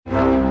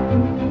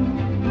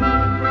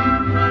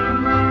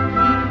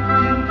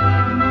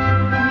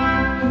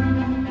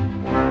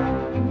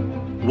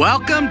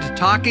Welcome to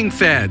Talking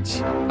Feds,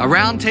 a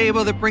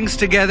roundtable that brings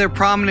together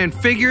prominent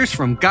figures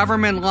from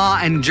government, law,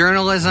 and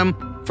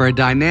journalism for a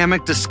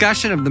dynamic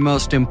discussion of the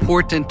most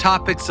important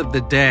topics of the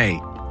day.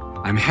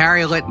 I'm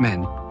Harry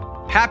Litman.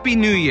 Happy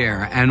New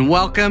Year, and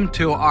welcome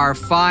to our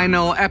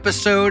final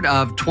episode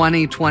of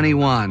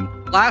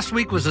 2021. Last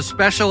week was a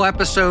special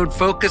episode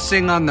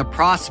focusing on the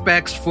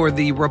prospects for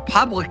the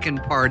Republican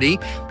Party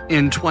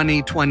in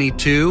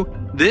 2022.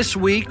 This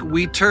week,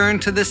 we turn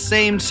to the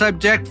same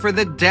subject for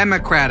the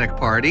Democratic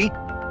Party.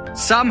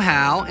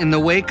 Somehow, in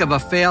the wake of a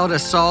failed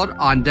assault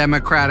on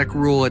democratic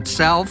rule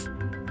itself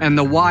and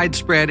the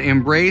widespread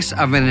embrace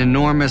of an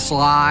enormous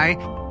lie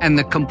and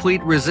the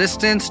complete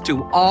resistance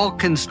to all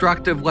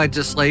constructive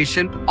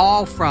legislation,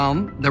 all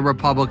from the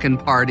Republican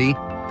Party,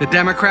 the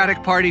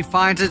Democratic Party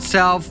finds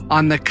itself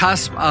on the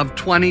cusp of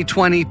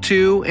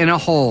 2022 in a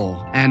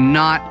hole, and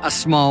not a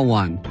small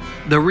one.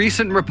 The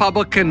recent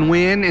Republican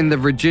win in the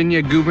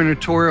Virginia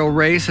gubernatorial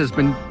race has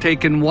been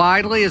taken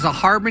widely as a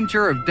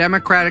harbinger of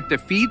Democratic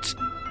defeats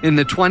in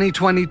the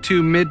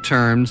 2022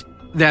 midterms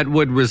that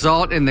would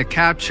result in the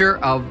capture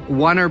of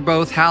one or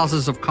both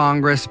houses of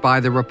Congress by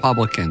the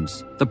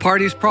Republicans. The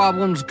party's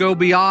problems go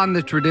beyond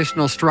the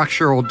traditional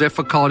structural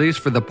difficulties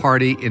for the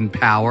party in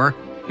power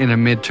in a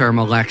midterm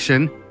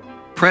election.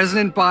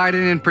 President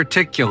Biden in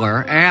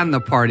particular, and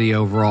the party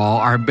overall,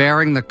 are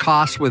bearing the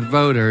cost with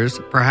voters,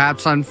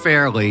 perhaps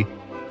unfairly,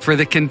 for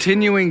the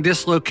continuing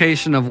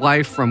dislocation of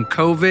life from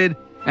COVID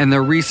and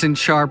the recent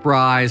sharp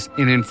rise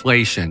in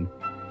inflation.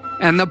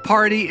 And the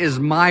party is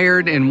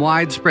mired in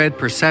widespread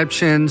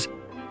perceptions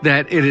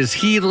that it is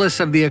heedless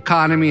of the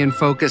economy and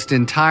focused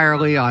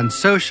entirely on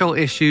social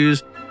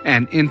issues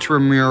and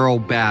intramural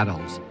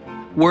battles.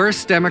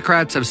 Worse,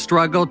 Democrats have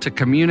struggled to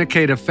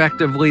communicate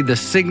effectively the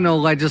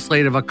signal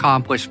legislative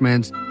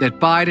accomplishments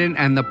that Biden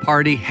and the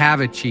party have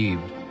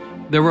achieved.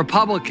 The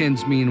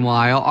Republicans,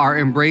 meanwhile, are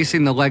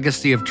embracing the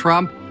legacy of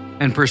Trump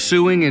and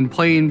pursuing in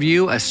plain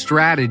view a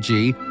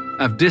strategy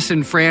of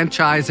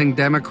disenfranchising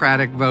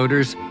Democratic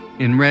voters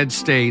in red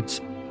states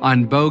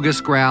on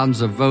bogus grounds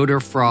of voter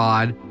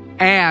fraud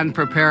and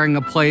preparing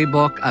a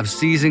playbook of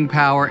seizing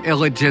power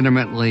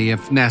illegitimately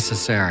if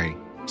necessary.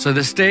 So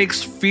the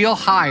stakes feel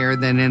higher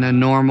than in a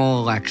normal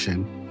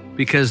election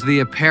because the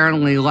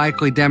apparently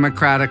likely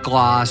Democratic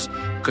loss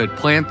could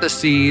plant the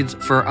seeds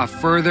for a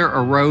further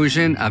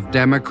erosion of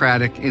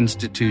democratic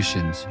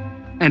institutions.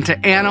 And to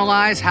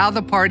analyze how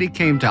the party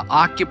came to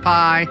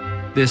occupy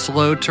this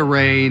low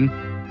terrain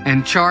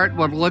and chart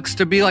what looks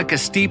to be like a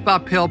steep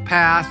uphill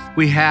path,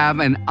 we have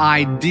an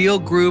ideal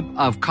group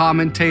of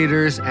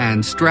commentators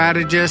and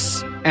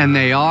strategists, and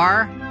they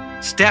are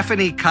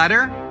Stephanie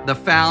Cutter, the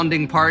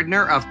founding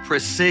partner of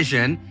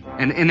Precision,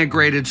 an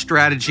integrated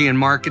strategy and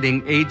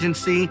marketing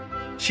agency.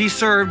 She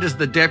served as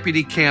the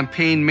deputy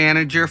campaign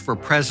manager for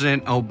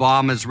President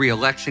Obama's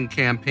re-election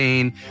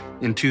campaign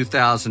in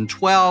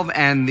 2012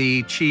 and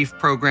the chief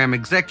program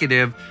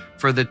executive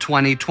for the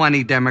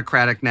 2020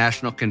 Democratic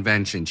National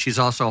Convention. She's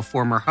also a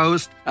former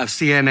host of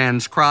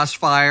CNN's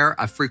Crossfire,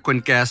 a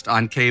frequent guest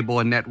on cable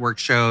and network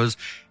shows,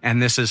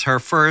 and this is her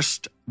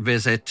first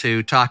visit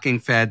to Talking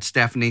Fed.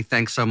 Stephanie,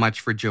 thanks so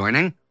much for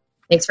joining.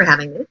 Thanks for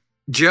having me.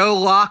 Joe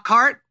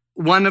Lockhart,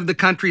 one of the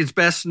country's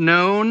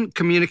best-known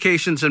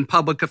communications and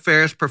public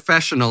affairs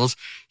professionals.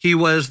 He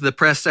was the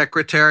press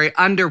secretary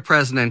under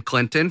President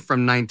Clinton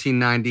from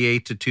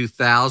 1998 to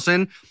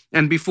 2000,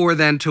 and before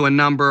then to a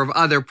number of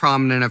other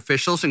prominent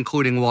officials,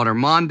 including Walter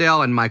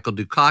Mondale and Michael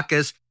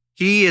Dukakis.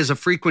 He is a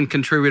frequent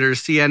contributor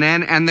to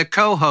CNN and the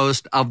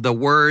co-host of the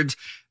Words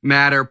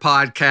Matter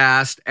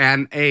podcast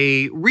and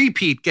a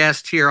repeat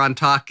guest here on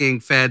Talking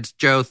Feds.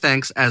 Joe,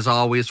 thanks as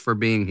always for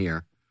being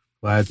here.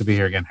 Glad to be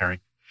here again, Harry.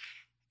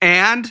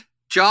 And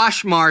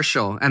Josh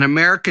Marshall, an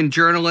American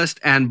journalist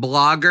and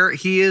blogger.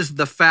 He is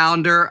the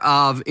founder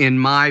of, in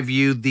my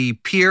view, the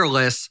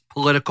peerless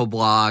political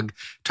blog,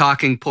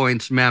 Talking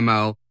Points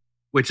Memo,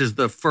 which is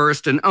the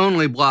first and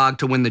only blog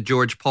to win the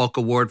George Polk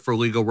Award for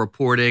Legal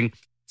Reporting.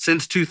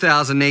 Since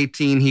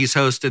 2018, he's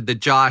hosted the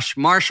Josh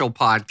Marshall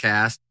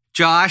podcast.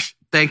 Josh,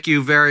 thank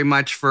you very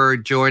much for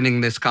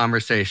joining this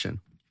conversation.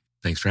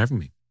 Thanks for having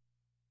me.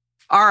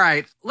 All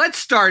right, let's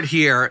start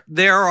here.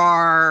 There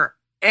are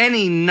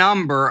any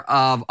number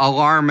of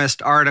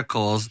alarmist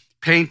articles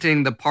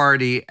painting the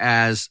party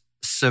as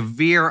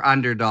severe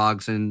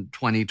underdogs in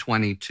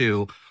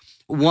 2022.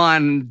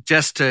 One,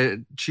 just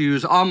to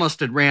choose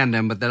almost at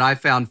random, but that I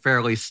found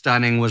fairly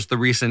stunning, was the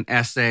recent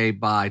essay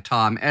by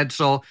Tom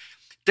Edsall.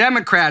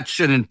 Democrats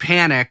shouldn't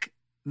panic.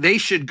 They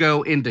should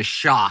go into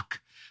shock,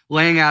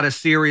 laying out a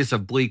series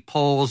of bleak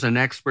polls and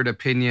expert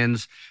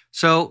opinions.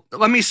 So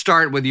let me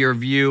start with your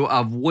view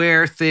of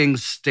where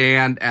things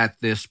stand at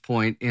this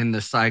point in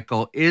the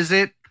cycle. Is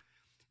it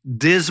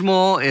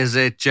dismal? Is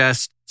it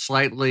just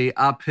slightly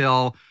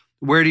uphill?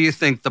 Where do you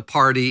think the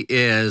party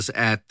is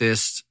at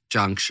this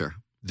juncture?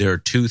 There are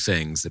two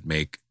things that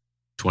make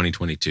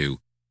 2022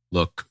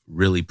 look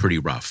really pretty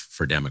rough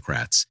for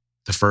Democrats.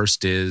 The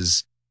first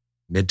is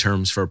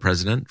midterms for a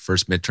president.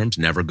 First midterms,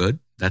 never good.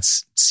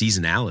 That's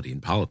seasonality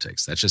in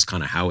politics. That's just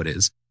kind of how it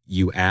is.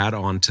 you add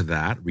on to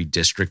that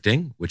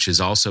redistricting, which has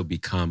also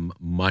become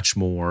much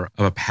more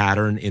of a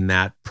pattern in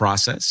that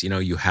process.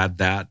 You had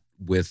that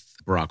with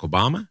Barack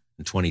Obama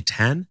in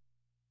 2010.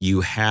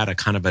 You had a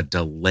kind of a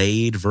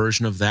delayed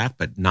version of that,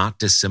 but not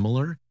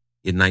dissimilar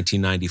in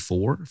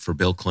 1994 for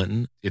Bill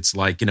Clinton. It's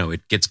like,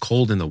 it gets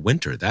cold in the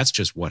winter. That's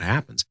just what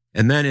happens.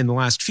 And then in the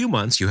last few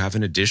months, you have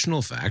an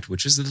additional fact,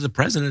 which is that the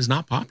president is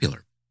not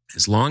popular.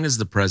 As long as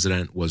the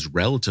president was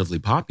relatively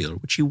popular,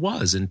 which he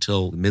was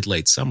until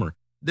mid-late summer,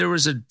 there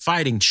was a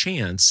fighting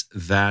chance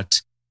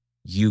that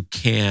you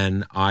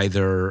can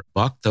either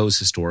buck those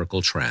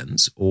historical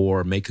trends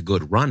or make a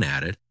good run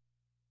at it.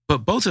 But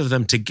both of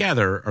them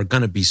together are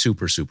going to be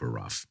super, super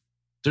rough.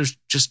 There's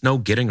just no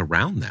getting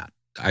around that.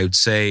 I would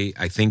say,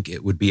 I think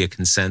it would be a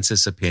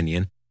consensus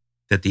opinion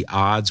that the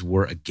odds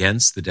were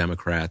against the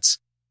Democrats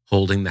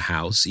holding the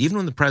House, even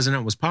when the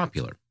president was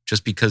popular,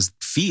 just because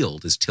the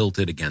field is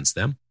tilted against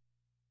them.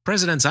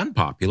 President's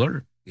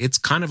unpopular, it's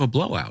kind of a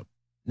blowout.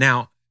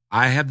 Now,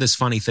 I have this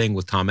funny thing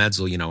with Tom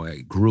Edsall.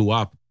 I grew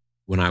up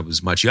when I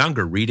was much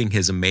younger reading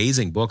his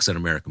amazing books on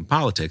American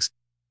politics.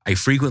 I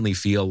frequently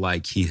feel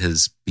like he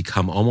has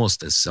become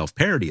almost a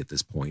self-parody at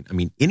this point. I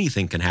mean,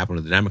 anything can happen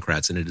to the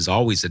Democrats, and it is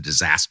always a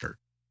disaster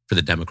for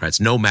the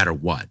Democrats, no matter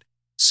what.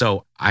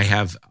 So I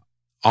have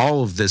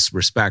all of this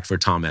respect for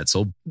Tom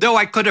Edsall. Though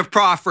I could have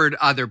proffered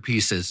other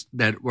pieces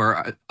that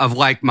were of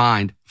like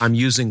mind. I'm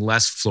using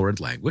less florid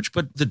language,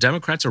 but the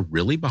Democrats are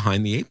really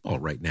behind the eight ball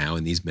right now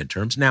in these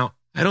midterms. Now,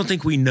 I don't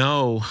think we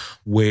know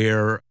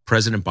where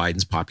President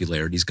Biden's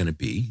popularity is going to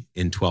be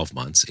in 12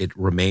 months. It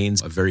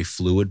remains a very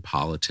fluid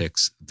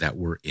politics that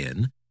we're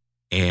in.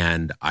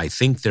 And I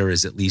think there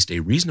is at least a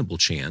reasonable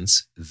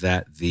chance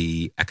that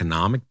the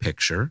economic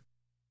picture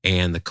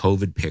and the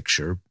COVID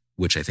picture,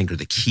 which I think are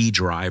the key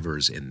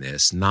drivers in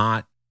this,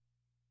 not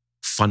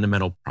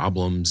fundamental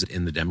problems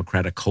in the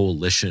Democratic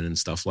coalition and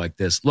stuff like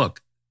this.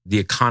 Look, the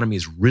economy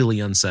is really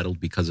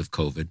unsettled because of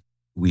COVID.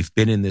 We've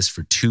been in this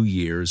for 2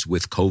 years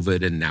with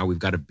COVID, and now we've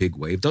got a big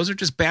wave. Those are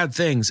just bad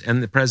things,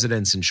 and the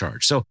president's in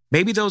charge. So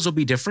maybe those will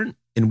be different,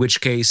 in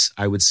which case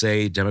I would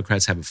say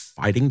Democrats have a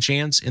fighting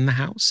chance in the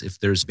House if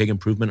there's big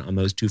improvement on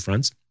those two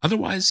fronts.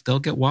 Otherwise, they'll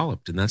get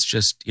walloped, and that's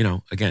just,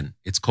 again,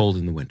 it's cold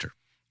in the winter.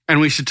 And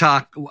we should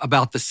talk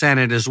about the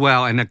Senate as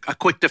well. And a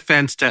quick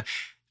defense to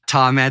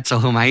Tom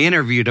Edsall, whom I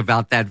interviewed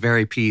about that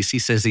very piece. He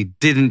says he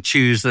didn't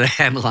choose the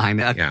headline.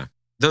 Yeah.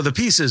 Though the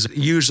pieces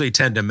usually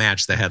tend to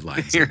match the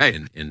headlines right.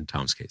 in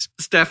Tom's case.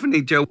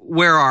 Stephanie, Joe,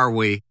 where are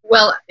we?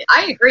 Well,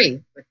 I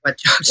agree with what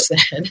Josh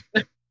said.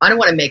 I don't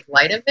want to make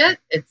light of it.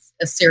 It's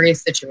a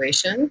serious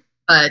situation.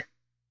 But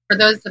for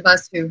those of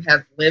us who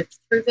have lived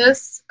through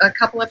this a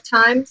couple of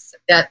times,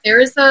 that there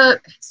is a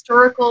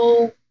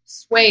historical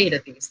sway to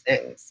these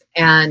things.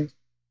 And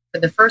for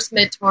the first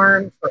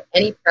midterm, for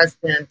any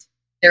president,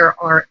 there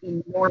are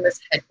enormous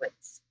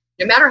headwinds,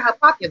 no matter how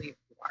popular you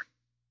are.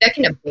 That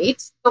can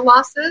abate the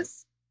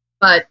losses,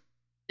 but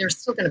there's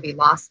still going to be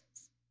losses.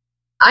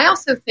 I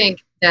also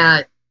think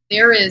that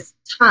there is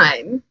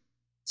time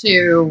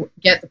to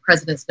get the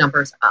president's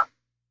numbers up.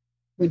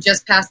 We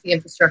just passed the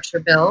infrastructure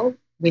bill.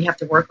 We have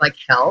to work like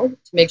hell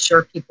to make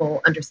sure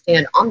people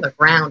understand on the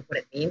ground what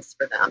it means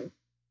for them.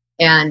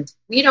 And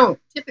we don't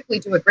typically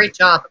do a great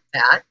job of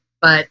that,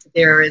 but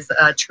there is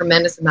a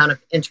tremendous amount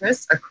of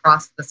interest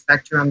across the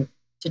spectrum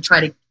to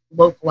try to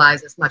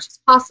localize as much as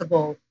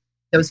possible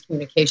those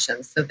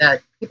communications so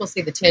that people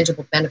see the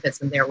tangible benefits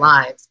in their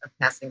lives of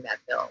passing that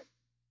bill.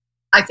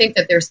 I think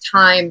that there's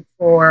time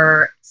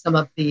for some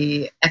of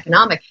the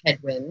economic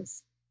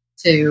headwinds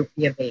to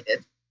be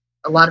abated.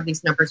 A lot of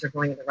these numbers are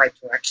going in the right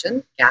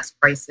direction. Gas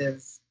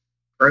prices,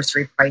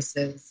 grocery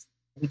prices.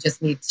 We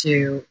just need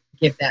to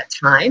give that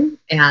time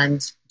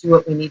and do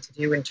what we need to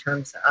do in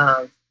terms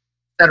of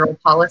federal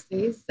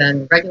policies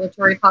and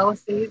regulatory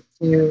policies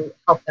to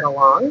help that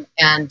along.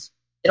 And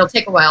it'll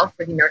take a while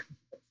for the American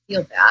people to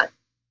feel that,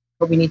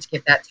 but we need to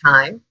give that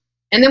time.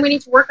 And then we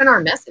need to work on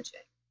our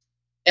messaging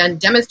and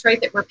demonstrate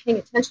that we're paying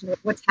attention to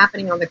what's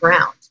happening on the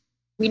ground.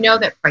 We know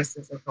that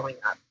prices are going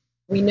up.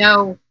 We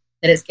know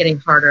that it's getting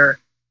harder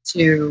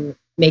to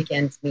make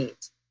ends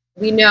meet.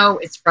 We know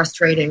it's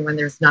frustrating when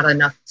there's not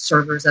enough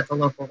servers at the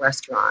local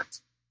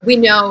restaurant. We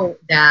know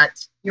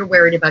that you're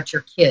worried about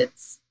your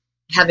kids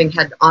having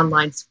had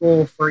online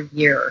school for a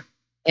year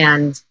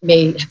and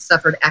may have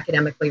suffered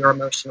academically or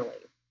emotionally.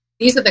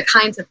 These are the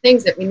kinds of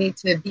things that we need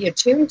to be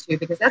attuned to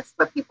because that's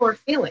what people are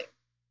feeling.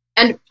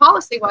 And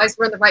policy-wise,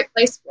 we're in the right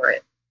place for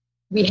it.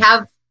 We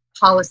have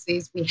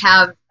policies, we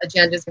have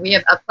agendas, we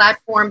have a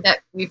platform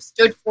that we've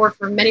stood for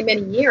many,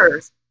 many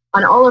years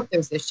on all of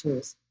those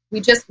issues. We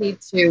just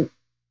need to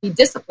be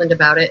disciplined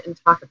about it and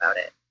talk about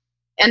it.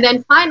 And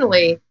then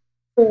finally,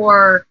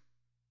 for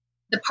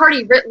the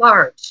party writ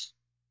large,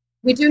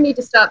 we do need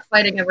to stop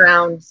fighting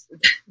around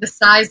the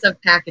size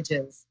of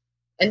packages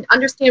and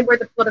understand where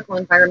the political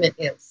environment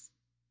is.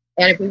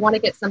 And if we want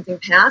to get something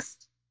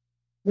passed,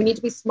 we need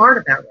to be smart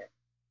about it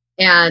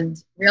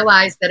and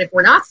realize that if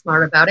we're not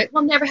smart about it,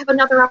 we'll never have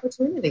another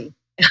opportunity,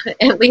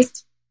 at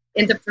least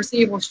in the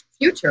foreseeable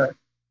future,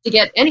 to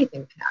get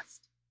anything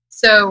passed.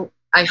 So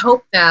I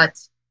hope that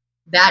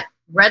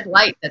red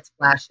light that's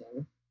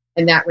flashing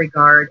in that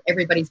regard,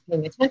 everybody's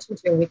paying attention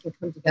to, and we can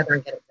come together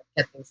and get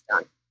things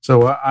done.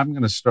 So I'm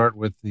going to start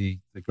with the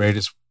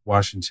greatest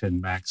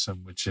Washington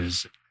maxim, which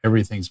is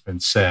everything's been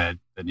said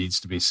that needs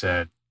to be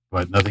said,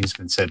 but nothing's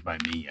been said by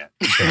me yet.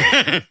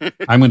 So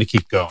I'm going to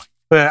keep going.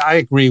 But I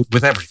agree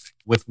with everything,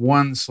 with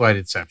one slight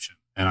exception,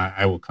 and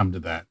I will come to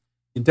that.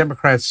 The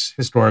Democrats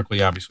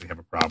historically obviously have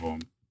a problem,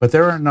 but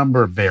there are a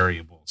number of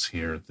variables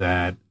here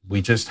that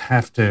we just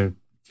have to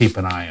keep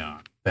an eye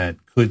on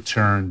that could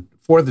turn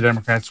for the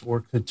Democrats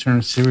or could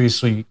turn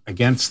seriously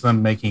against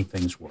them, making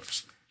things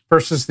worse.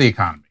 First is the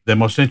economy. The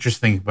most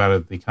interesting thing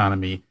about the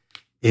economy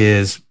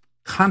is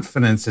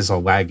confidence is a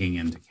lagging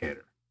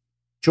indicator.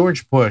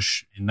 George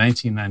Bush in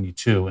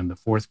 1992, in the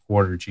fourth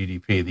quarter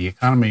GDP, the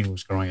economy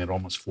was growing at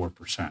almost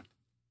 4%.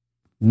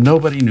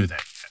 Nobody knew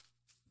that yet.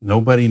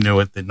 Nobody knew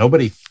it. That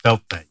nobody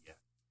felt that yet.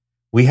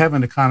 We have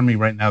an economy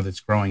right now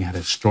that's growing at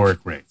historic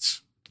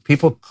rates.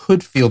 People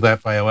could feel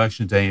that by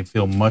election day and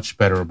feel much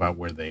better about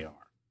where they are.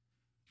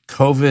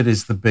 COVID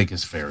is the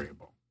biggest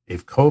variable.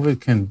 If COVID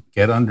can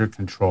get under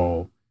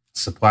control,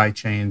 supply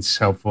chains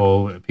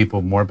helpful,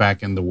 people more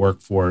back in the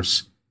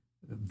workforce,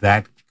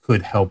 that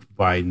could help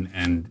Biden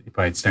and,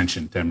 by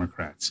extension,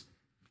 Democrats.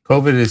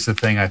 COVID is the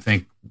thing I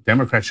think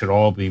Democrats should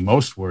all be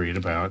most worried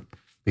about,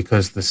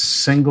 because the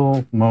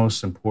single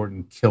most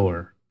important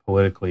killer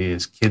politically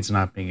is kids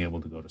not being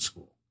able to go to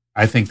school.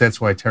 I think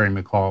that's why Terry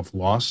McAuliffe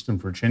lost in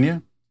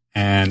Virginia,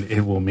 and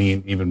it will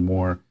mean even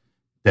more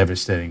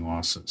devastating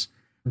losses.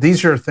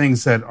 These are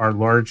things that are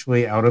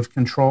largely out of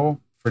control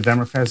for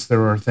Democrats.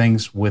 There are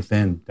things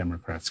within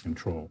Democrats'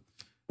 control.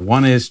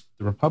 One is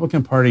the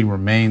Republican Party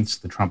remains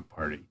the Trump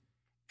Party,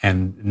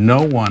 and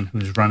no one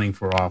who's running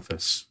for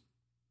office,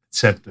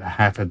 except a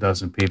half a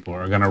dozen people,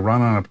 are going to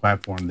run on a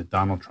platform that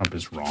Donald Trump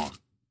is wrong.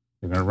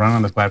 They're going to run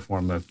on the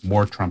platform of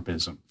more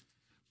Trumpism.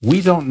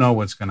 We don't know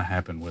what's going to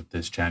happen with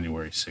this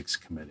January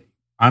 6th committee.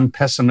 I'm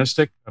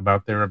pessimistic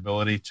about their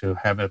ability to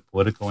have a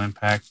political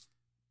impact,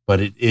 but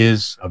it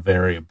is a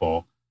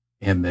variable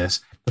in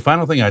this. The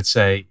final thing I'd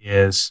say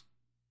is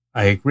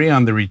I agree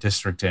on the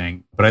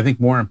redistricting, but I think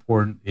more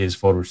important is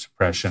voter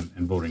suppression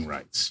and voting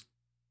rights.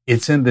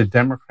 It's in the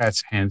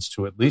Democrats' hands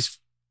to at least,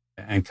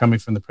 and coming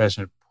from the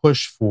president,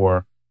 push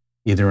for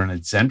either an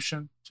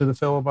exemption to the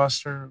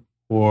filibuster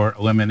or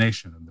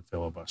elimination of the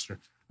filibuster.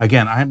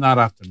 Again, I'm not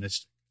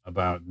optimistic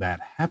about that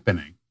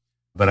happening,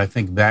 but I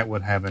think that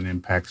would have an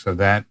impact. So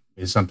that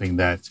is something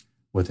that's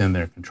within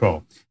their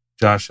control.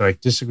 Josh, I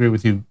disagree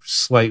with you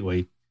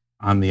slightly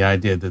on the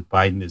idea that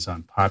Biden is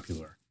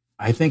unpopular.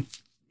 I think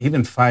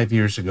even 5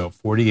 years ago,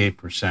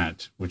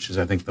 48%, which is,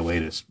 I think, the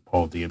latest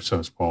poll, the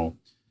Ipsos poll,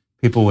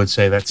 people would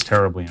say that's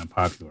terribly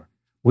unpopular.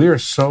 We are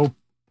so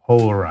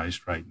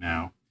polarized right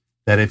now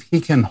that if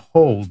he can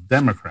hold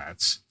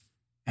Democrats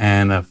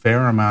and a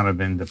fair amount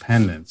of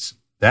independents,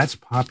 that's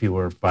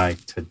popular by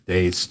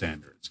today's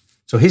standards.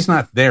 So he's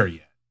not there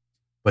yet,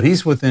 but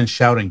he's within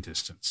shouting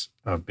distance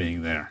of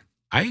being there.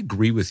 I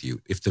agree with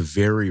you. If the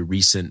very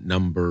recent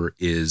number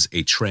is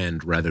a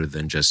trend rather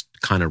than just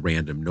kind of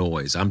random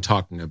noise, I'm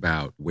talking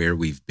about where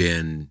we've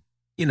been,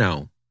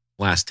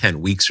 last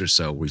 10 weeks or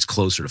so, where he's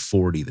closer to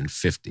 40 than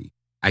 50.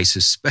 I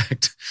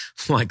suspect,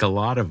 like a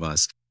lot of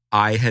us,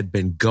 I had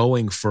been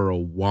going for a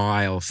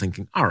while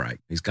thinking, all right,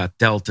 he's got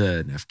Delta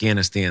and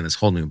Afghanistan that's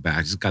holding him back.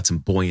 He's got some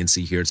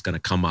buoyancy here. It's going to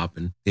come up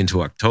and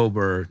into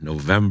October,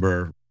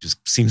 November,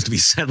 just seems to be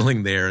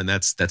settling there. And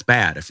that's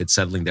bad if it's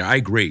settling there. I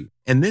agree.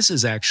 And this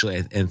is actually,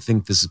 and I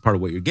think this is part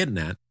of what you're getting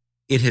at.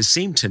 It has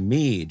seemed to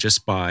me,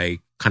 just by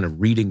kind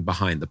of reading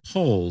behind the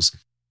polls,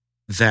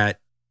 that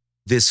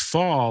this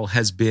fall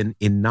has been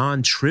in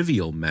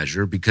non-trivial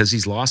measure because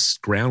he's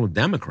lost ground with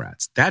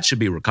Democrats. That should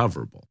be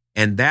recoverable.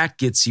 And that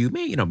gets you,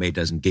 May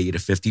doesn't get you to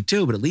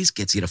 52, but at least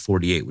gets you to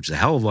 48, which is a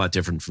hell of a lot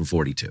different from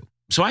 42.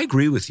 So I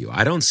agree with you.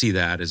 I don't see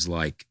that as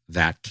like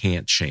that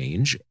can't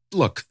change.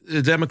 Look,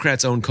 the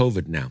Democrats own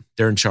COVID now.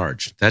 They're in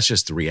charge. That's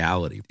just the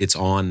reality. It's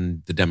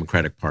on the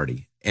Democratic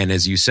Party. And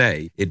as you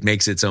say, it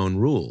makes its own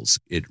rules.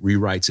 It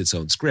rewrites its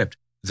own script.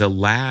 The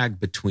lag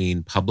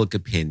between public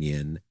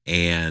opinion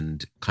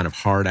and kind of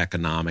hard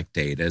economic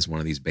data is one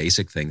of these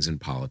basic things in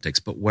politics.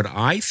 But what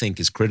I think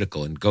is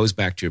critical, and goes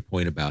back to your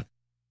point about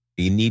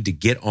you need to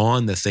get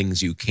on the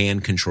things you can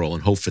control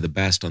and hope for the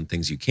best on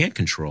things you can't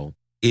control,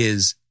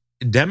 is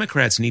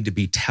Democrats need to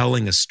be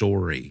telling a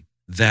story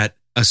that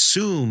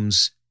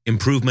assumes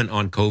improvement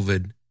on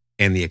COVID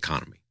and the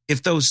economy.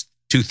 If those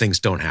two things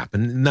don't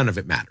happen, none of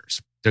it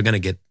matters. They're going to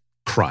get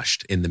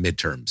crushed in the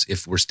midterms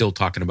if we're still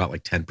talking about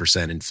like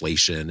 10%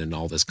 inflation and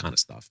all this kind of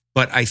stuff.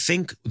 But I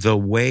think the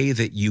way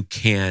that you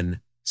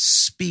can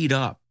speed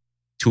up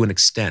to an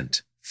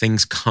extent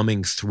things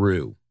coming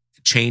through,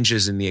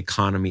 changes in the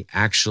economy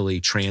actually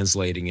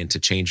translating into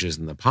changes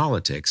in the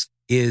politics,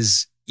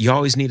 is you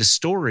always need a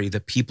story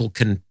that people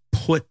can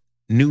put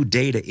new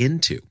data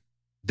into.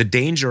 The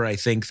danger I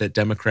think that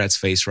Democrats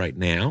face right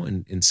now,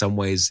 and in some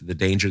ways the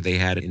danger they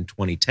had in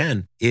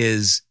 2010,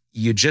 is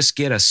you just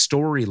get a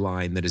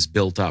storyline that is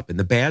built up. And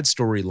the bad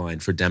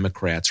storyline for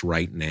Democrats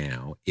right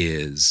now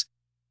is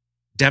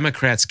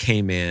Democrats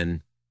came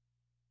in,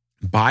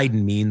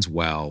 Biden means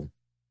well,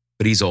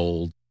 but he's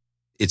old.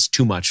 It's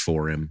too much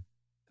for him.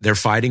 They're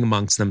fighting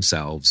amongst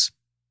themselves.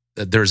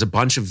 There's a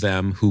bunch of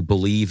them who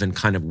believe in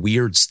kind of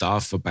weird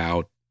stuff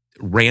about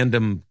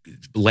random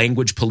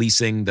language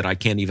policing that I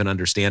can't even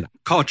understand.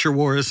 Culture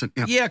wars.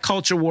 Yeah,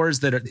 culture wars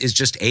that is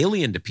just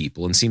alien to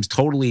people and seems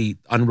totally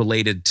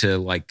unrelated to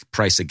like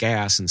price of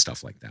gas and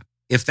stuff like that.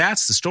 If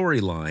that's the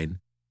storyline,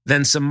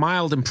 then some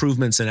mild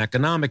improvements in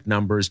economic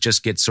numbers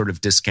just get sort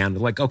of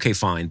discounted. Like, okay,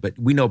 fine, but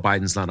we know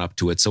Biden's not up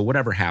to it. So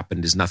whatever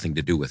happened is nothing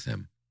to do with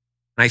him.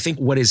 And I think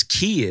what is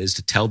key is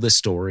to tell this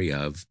story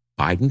of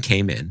Biden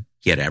came in,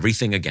 he had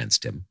everything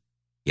against him.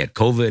 He had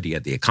COVID, he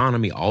had the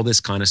economy, all this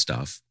kind of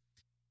stuff.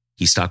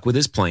 He stuck with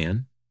his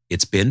plan.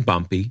 It's been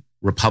bumpy.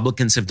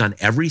 Republicans have done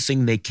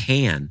everything they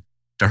can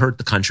to hurt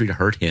the country, to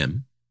hurt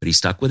him, but he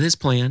stuck with his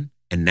plan,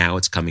 and now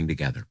it's coming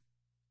together.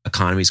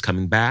 Economy's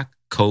coming back.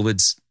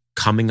 COVID's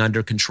coming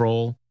under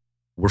control.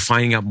 We're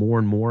finding out more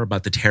and more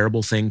about the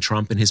terrible thing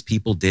Trump and his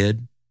people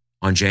did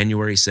on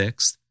January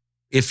 6th.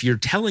 If you're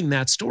telling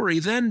that story,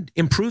 then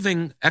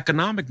improving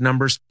economic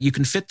numbers, you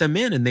can fit them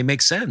in and they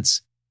make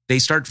sense. They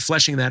start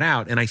fleshing that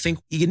out. And I think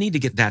you need to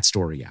get that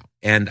story out.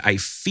 And I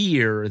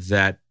fear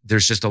that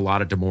there's just a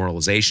lot of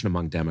demoralization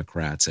among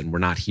Democrats and we're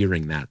not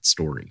hearing that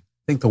story.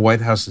 I think the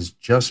White House has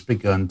just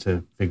begun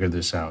to figure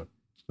this out,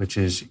 which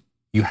is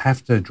you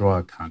have to draw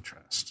a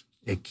contrast.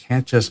 It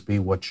can't just be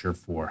what you're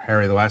for.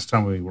 Harry, the last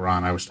time we were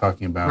on, I was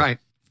talking about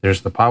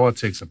There's the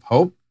politics of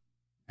hope,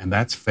 and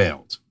that's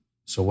failed.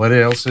 So what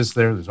else is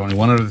there? There's only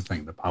one other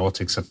thing, the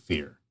politics of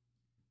fear.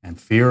 And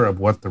fear of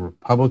what the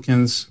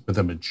Republicans with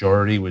a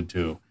majority would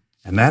do.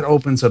 And that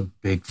opens a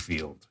big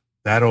field.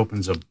 That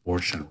opens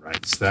abortion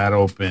rights. That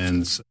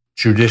opens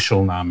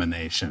judicial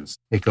nominations.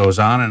 It goes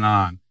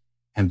on.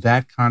 And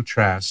that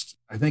contrast,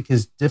 I think,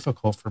 is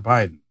difficult for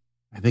Biden.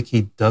 I think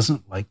he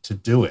doesn't like to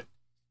do it.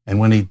 And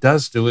when he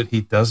does do it,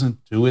 he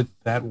doesn't do it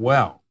that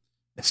well.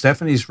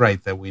 Stephanie's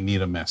right that we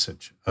need a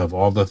message of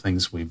all the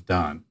things we've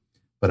done.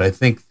 But I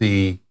think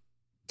the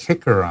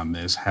kicker on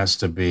this has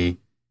to be,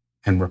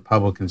 and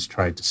Republicans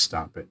tried to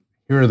stop it.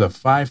 Here are the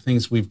 5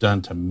 things we've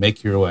done to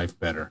make your life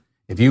better.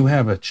 If you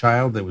have a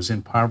child that was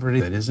in poverty,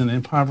 that isn't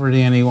in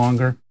poverty any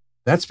longer,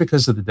 that's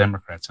because of the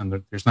Democrats.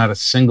 And there's not a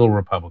single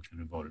Republican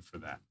who voted for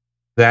that.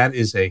 That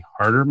is a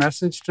harder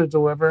message to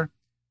deliver,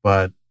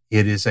 but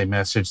it is a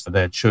message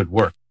that should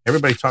work.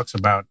 Everybody talks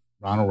about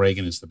Ronald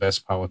Reagan is the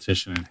best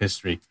politician in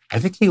history. I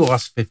think he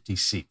lost 50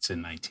 seats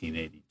in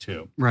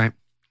 1982. Right.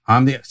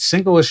 On the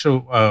single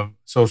issue of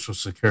Social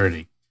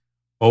Security,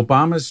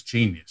 Obama's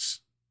genius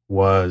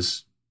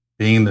was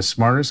being the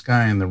smartest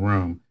guy in the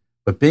room,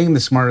 but being the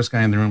smartest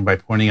guy in the room by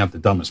pointing out the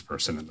dumbest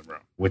person in the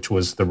room, which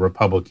was the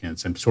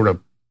Republicans, and sort of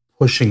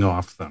pushing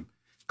off them.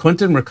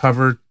 Clinton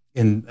recovered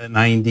in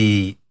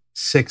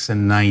 96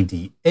 and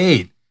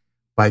 98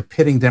 by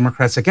pitting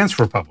Democrats against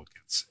Republicans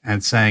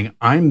and saying,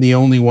 I'm the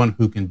only one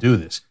who can do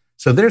this.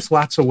 So there's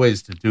lots of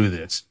ways to do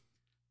this.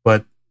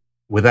 But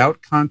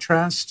without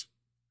contrast,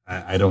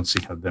 I don't see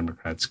how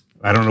Democrats,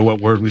 I don't know what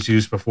word was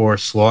used before,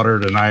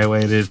 slaughtered,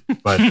 annihilated,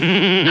 but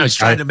I was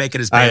trying to make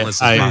it as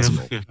painless as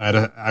possible.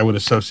 I would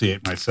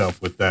associate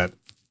myself with that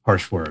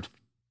harsh word.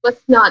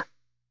 Let's not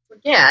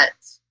forget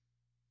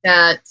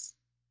that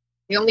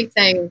the only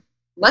thing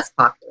less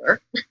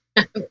popular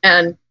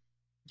than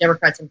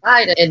Democrats and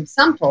Biden in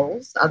some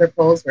polls, other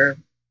polls are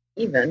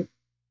even,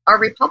 are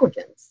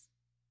Republicans.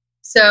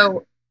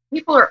 So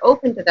people are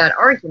open to that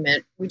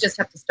argument. We just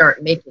have to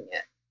start making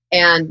it.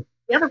 And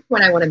the other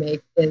point I want to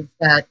make is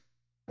that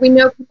we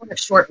know people have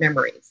short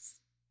memories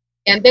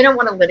and they don't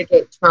want to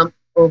litigate Trump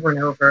over and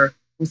over.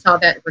 We saw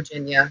that in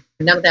Virginia.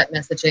 None of that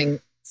messaging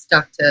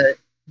stuck to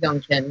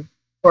Youngkin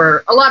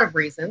for a lot of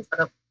reasons,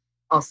 but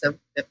also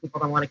that people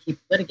don't want to keep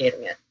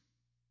litigating it.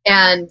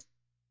 And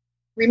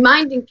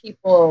reminding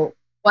people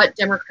what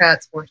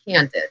Democrats were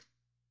handed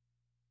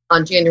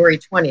on January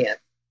 20th,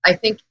 I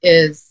think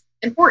is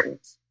important.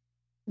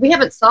 We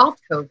haven't solved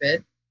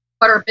COVID,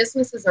 but our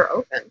businesses are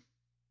open.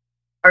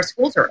 Our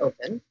schools are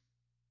open.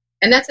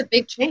 And that's a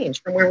big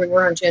change from where we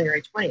were on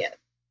January 20th.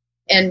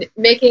 And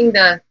making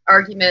the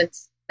argument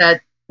that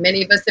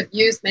many of us have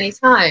used many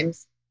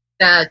times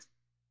that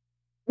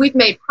we've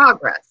made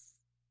progress.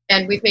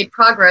 And we've made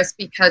progress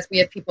because we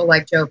have people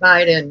like Joe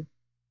Biden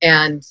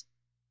and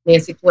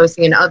Nancy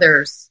Pelosi and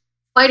others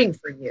fighting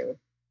for you.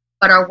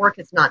 But our work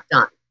is not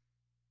done.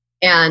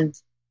 And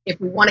if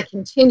we want to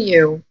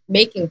continue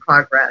making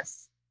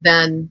progress,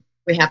 then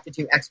we have to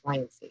do X, Y,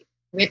 and Z.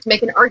 We have to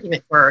make an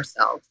argument for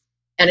ourselves.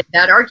 And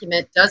that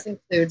argument does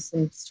include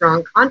some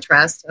strong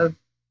contrast of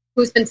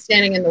who's been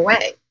standing in the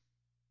way.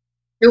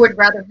 Who would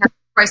rather have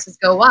prices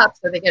go up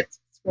so they get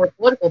more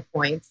political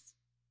points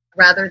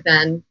rather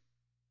than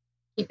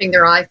keeping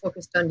their eye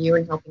focused on you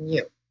and helping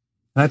you.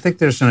 And I think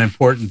there's an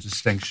important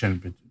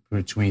distinction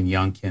between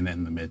Youngkin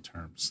and the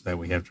midterms that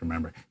we have to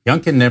remember.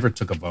 Youngkin never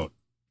took a vote.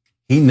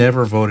 He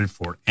never voted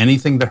for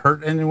anything that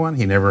hurt anyone.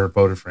 He never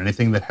voted for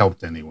anything that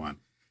helped anyone.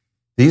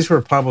 These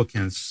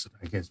Republicans,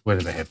 I guess, what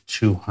do they have,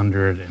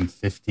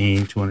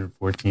 215,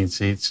 214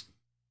 seats?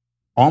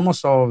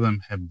 Almost all of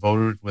them have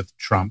voted with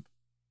Trump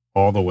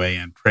all the way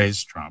and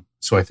praised Trump.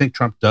 So I think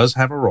Trump does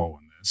have a role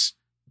in this.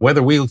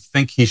 Whether we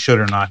think he should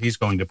or not, he's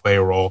going to play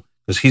a role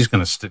because he's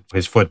going to stick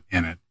his foot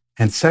in it.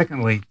 And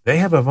secondly, they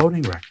have a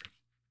voting record.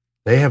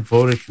 They have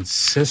voted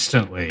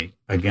consistently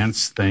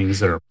against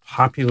things that are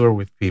popular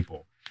with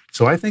people.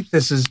 So I think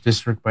this is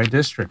district by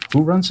district.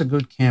 Who runs a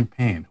good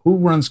campaign? Who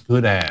runs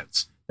good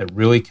ads that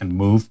really can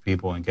move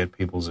people and get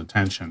people's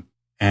attention?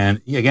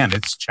 And again,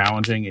 it's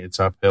challenging, it's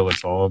uphill,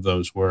 it's all of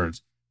those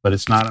words, but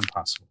it's not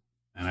impossible.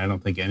 And I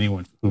don't think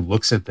anyone who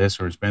looks at this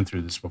or has been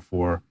through this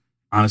before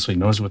honestly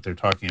knows what they're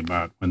talking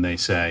about when they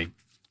say,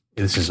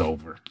 this is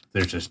over.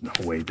 There's just no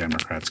way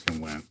Democrats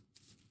can win.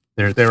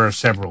 There are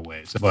several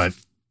ways, but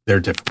they're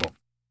difficult.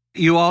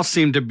 You all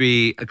seem to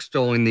be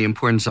extolling the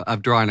importance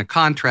of drawing a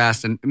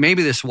contrast, and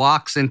maybe this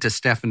walks into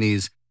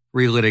Stephanie's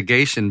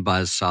relitigation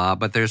buzzsaw,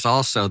 but there's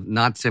also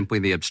not simply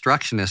the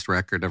obstructionist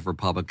record of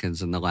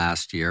Republicans in the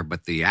last year,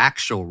 but the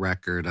actual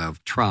record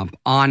of Trump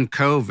on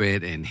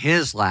COVID in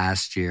his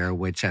last year,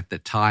 which at the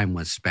time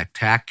was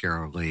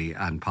spectacularly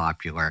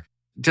unpopular.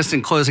 Just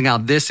in closing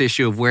out this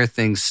issue of where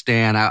things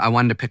stand, I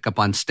wanted to pick up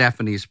on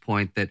Stephanie's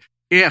point that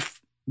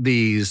if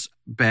these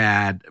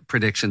bad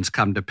predictions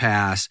come to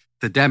pass,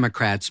 the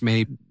Democrats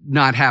may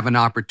not have an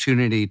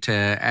opportunity to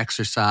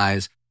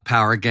exercise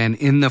power again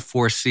in the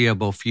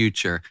foreseeable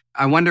future.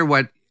 I wonder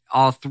what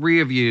all three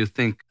of you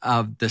think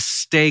of the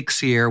stakes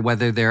here,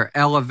 whether they're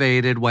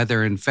elevated,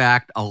 whether in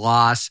fact a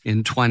loss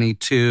in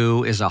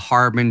 22 is a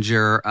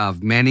harbinger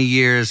of many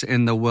years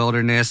in the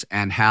wilderness,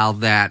 and how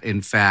that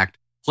in fact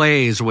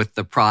plays with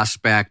the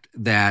prospect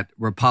that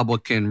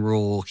Republican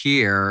rule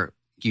here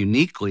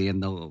uniquely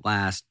in the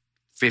last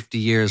 50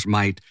 years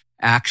might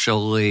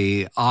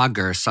actually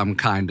augur some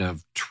kind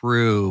of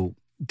true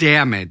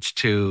damage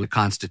to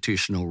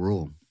constitutional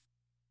rule.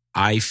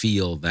 I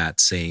feel that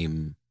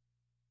same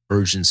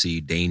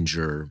urgency,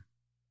 danger,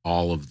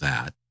 all of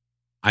that.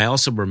 I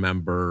also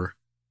remember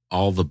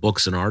all the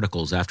books and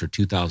articles after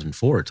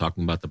 2004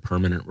 talking about the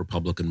permanent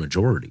Republican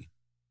majority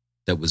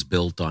that was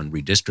built on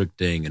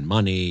redistricting and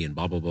money and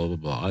blah, blah, blah, blah,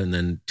 blah. And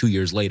then 2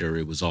 years later,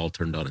 it was all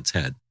turned on its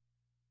head.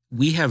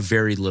 We have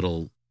very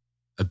little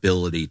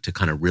ability to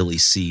kind of really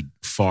see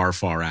far,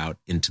 far out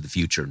into the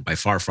future. And by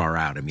far, far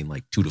out, I mean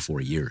like 2 to 4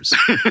 years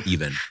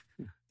even,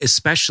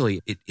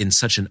 especially in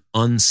such an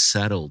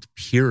unsettled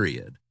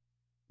period.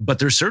 But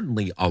there's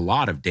certainly a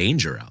lot of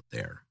danger out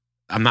there.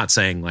 I'm not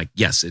saying like,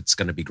 yes, it's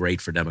going to be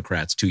great for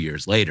Democrats 2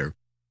 years later.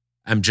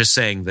 I'm just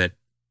saying that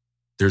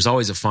there's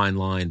always a fine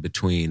line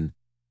between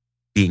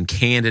being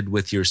candid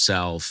with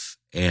yourself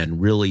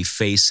and really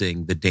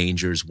facing the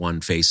dangers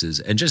one faces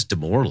and just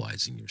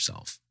demoralizing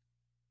yourself.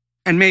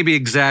 And maybe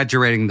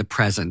exaggerating the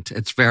present.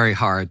 It's very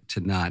hard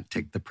to not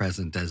take the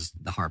present as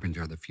the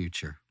harbinger of the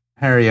future.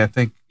 Harry, I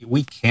think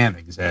we can't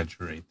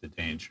exaggerate the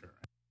danger.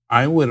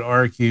 I would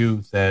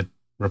argue that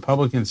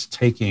Republicans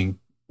taking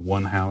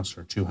one house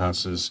or two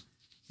houses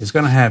is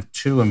going to have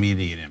two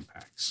immediate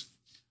impacts.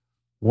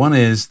 One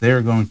is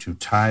they're going to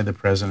tie the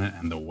president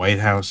and the White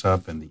House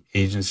up and the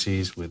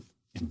agencies with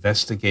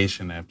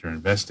investigation after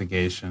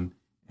investigation.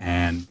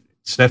 And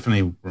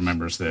Stephanie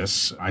remembers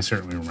this. I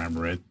certainly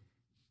remember it.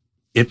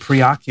 It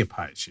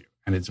preoccupies you,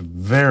 and it's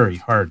very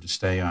hard to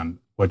stay on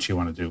what you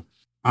want to do.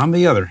 On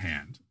the other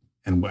hand,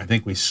 and I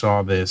think we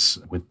saw this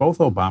with both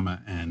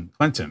Obama and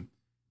Clinton,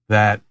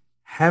 that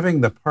having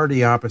the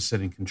party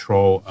opposite in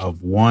control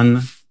of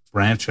one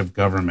branch of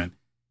government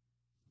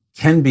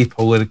can be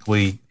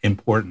politically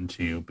important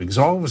to you, because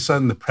all of a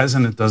sudden the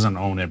president doesn't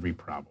own every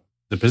problem.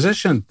 The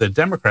position the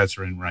Democrats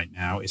are in right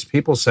now is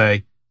people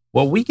say,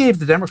 well, we gave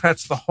the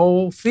Democrats the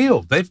whole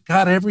field. They've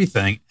got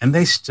everything, and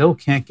they still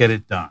can't get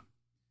it done.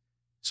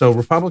 So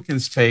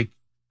Republicans take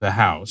the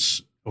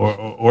House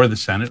or the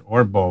Senate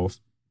or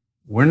both.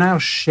 We're now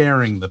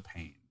sharing the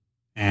pain.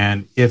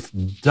 And if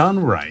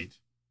done right,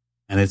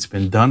 and it's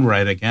been done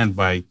right again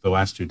by the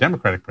last two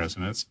Democratic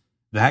presidents,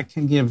 that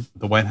can give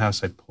the White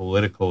House a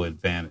political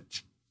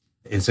advantage.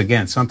 It's,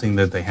 again, something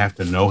that they have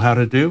to know how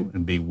to do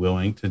and be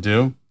willing to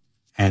do.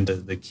 And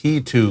the key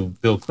to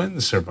Bill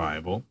Clinton's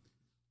survival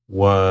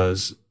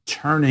was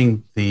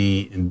turning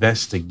the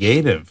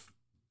investigative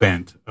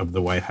bent of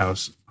the White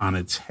House on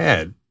its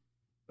head,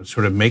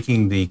 sort of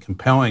making the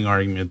compelling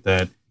argument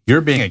that you're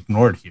being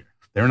ignored here.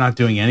 They're not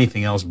doing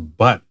anything else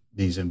but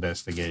these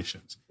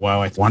investigations.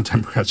 While I want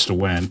Democrats to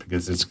win,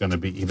 because it's going to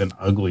be even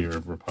uglier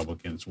if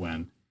Republicans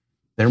win,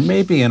 there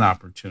may be an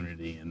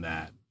opportunity in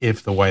that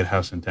if the White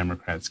House and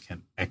Democrats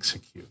can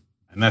execute.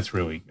 And that's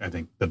really, I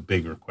think, the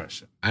bigger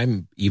question.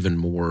 I'm even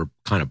more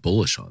kind of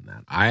bullish on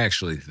that. I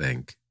actually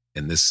think,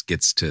 and this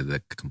gets to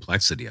the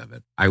complexity of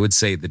it, I would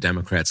say the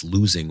Democrats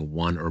losing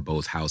one or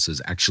both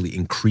houses actually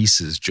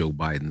increases Joe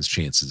Biden's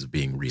chances of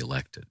being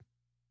reelected.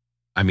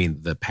 I mean,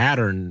 the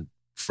pattern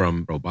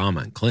from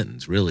Obama and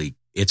Clinton's really,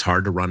 it's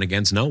hard to run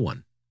against no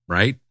one,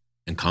 right?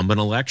 Incumbent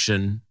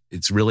election,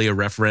 It's really a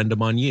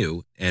referendum on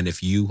you. And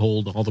if you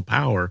hold all the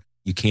power,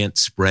 you can't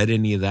spread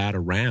any of that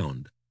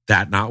around.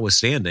 That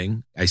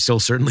notwithstanding, I still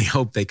certainly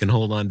hope they can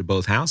hold on to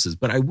both houses.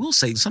 But I will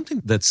say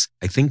something that's,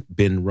 I think,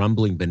 been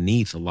rumbling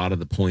beneath a lot of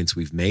the points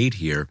we've made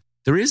here.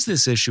 There is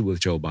this issue with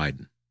Joe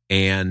Biden,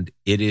 and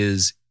it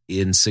is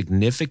in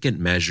significant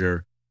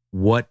measure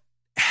what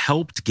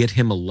helped get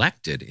him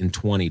elected in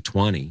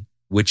 2020,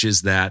 which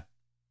is that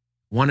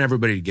I want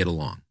everybody to get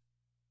along.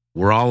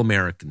 We're all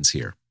Americans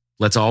here.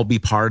 Let's all be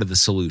part of the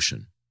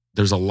solution.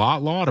 There's a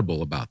lot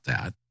laudable about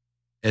that.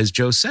 As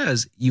Joe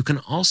says, you can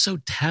also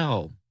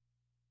tell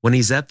when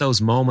he's at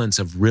those moments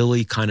of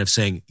really kind of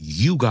saying,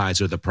 you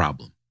guys are the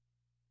problem.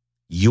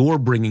 You're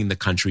bringing the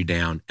country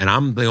down, and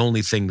I'm the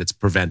only thing that's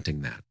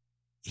preventing that.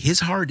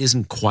 His heart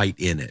isn't quite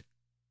in it.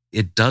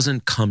 It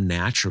doesn't come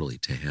naturally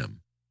to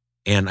him.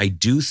 And I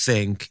do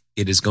think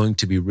it is going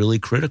to be really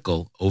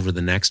critical over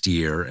the next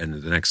year and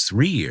the next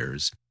 3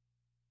 years.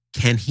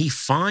 Can he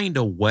find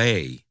a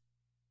way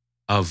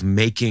of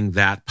making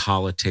that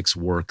politics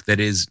work that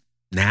is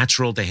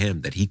natural to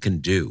him, that he can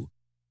do?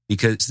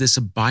 Because this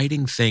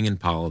abiding thing in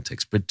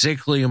politics,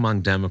 particularly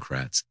among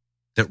Democrats,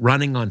 that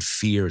running on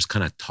fear is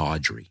kind of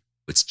tawdry.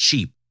 It's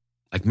cheap.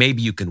 Like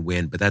maybe you can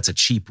win, but that's a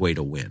cheap way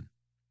to win.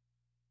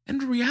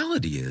 And the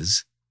reality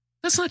is,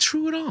 that's not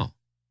true at all.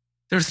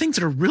 There are things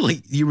that are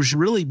really, you should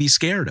really be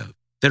scared of,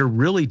 that are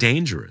really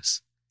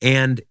dangerous.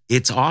 And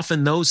it's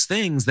often those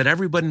things that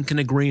everybody can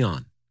agree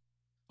on.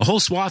 A whole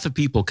swath of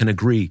people can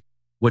agree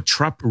what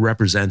Trump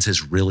represents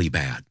is really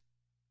bad.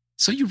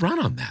 So you run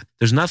on that.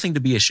 There's nothing to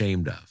be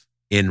ashamed of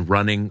in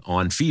running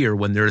on fear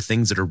when there are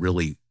things that are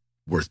really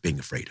worth being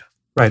afraid of.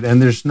 Right.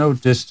 And there's no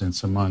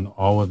distance among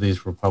all of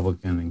these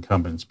Republican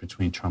incumbents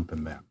between Trump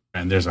and them.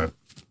 And there's a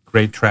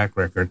great track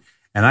record.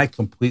 And I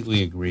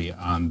completely agree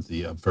on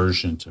the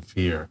aversion to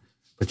fear.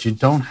 But you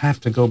don't have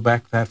to go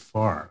back that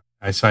far.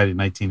 I cited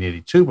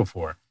 1982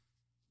 before.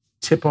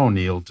 Tip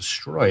O'Neill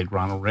destroyed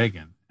Ronald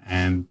Reagan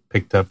and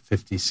picked up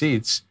 50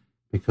 seats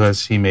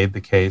because he made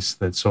the case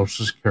that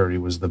Social Security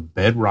was the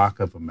bedrock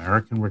of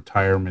American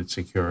retirement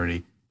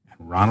security,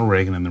 and Ronald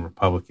Reagan and the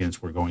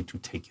Republicans were going to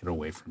take it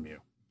away from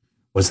you.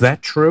 Was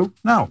that true?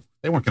 No,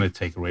 they weren't going to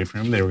take it away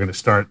from him. They were going to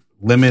start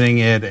limiting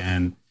it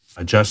and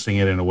adjusting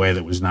it in a way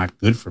that was not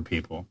good for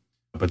people.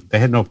 But they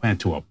had no plan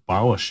to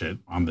abolish it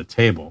on the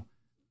table.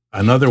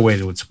 Another way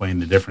to explain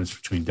the difference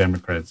between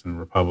Democrats and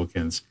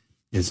Republicans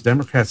is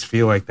Democrats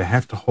feel like they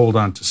have to hold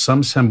on to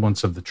some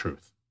semblance of the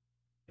truth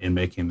in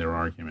making their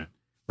argument.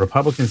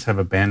 Republicans have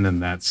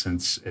abandoned that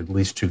since at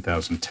least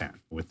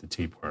 2010 with the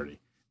Tea Party.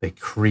 They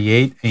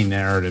create a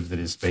narrative that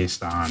is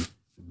based on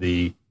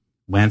the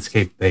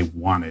landscape they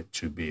want it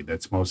to be,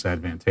 that's most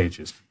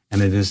advantageous.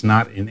 And it is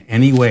not in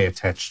any way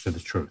attached to the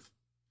truth.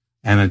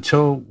 And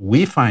until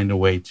we find a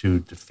way to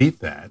defeat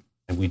that,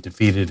 and we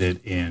defeated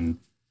it in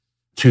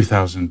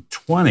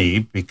 2020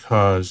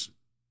 because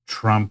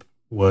Trump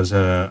was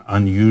an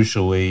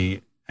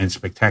unusually and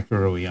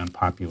spectacularly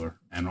unpopular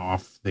and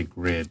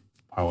off-the-grid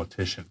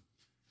politician.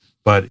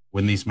 But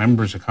when these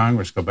members of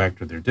Congress go back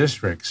to their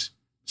districts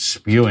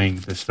spewing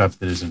the stuff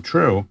that isn't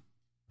true,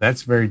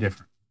 that's very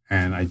different.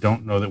 And I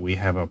don't know that we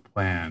have a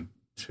plan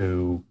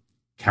to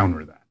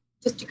counter that.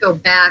 Just to go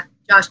back,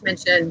 Josh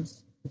mentioned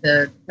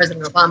the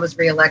President Obama's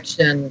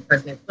reelection,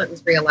 President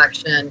Clinton's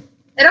reelection.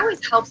 It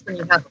always helps when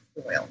you have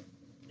a foil.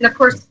 And of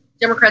course,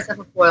 Democrats have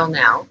a foil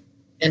now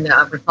in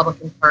the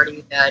Republican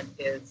Party that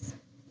is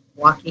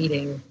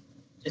blockading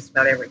just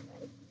about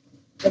everything.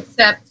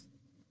 Except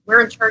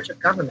we're in charge of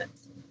government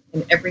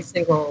in every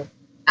single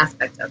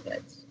aspect of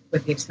it,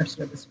 with the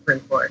exception of the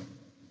Supreme Court.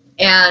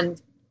 And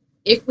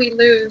if we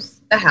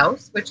lose the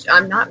House, which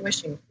I'm not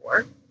wishing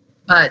for,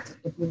 but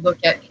if you look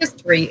at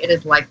history, it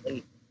is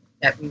likely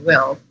that we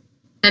will.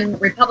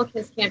 And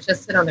Republicans can't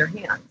just sit on their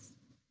hands.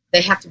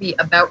 They have to be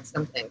about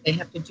something. They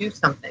have to do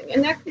something.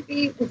 And that could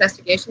be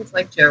investigations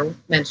like Joe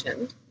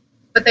mentioned,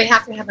 but they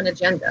have to have an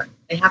agenda.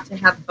 They have to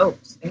have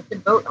votes. They have to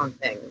vote on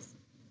things.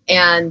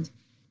 And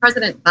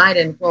President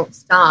Biden won't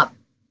stop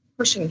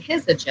pushing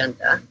his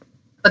agenda,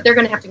 but they're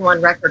going to have to go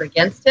on record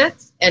against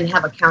it and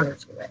have a counter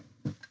to it.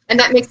 And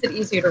that makes it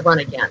easier to run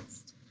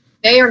against.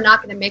 They are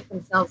not going to make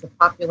themselves a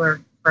popular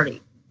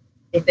party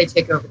if they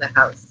take over the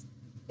House.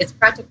 It's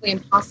practically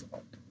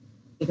impossible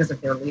because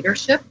of their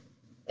leadership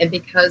and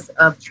because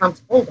of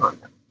Trump's hold on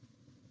them.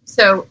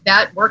 So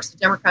that works to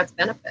Democrats'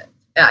 benefit.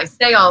 I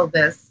say all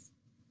this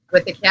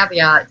with the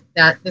caveat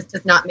that this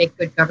does not make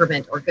good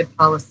government or good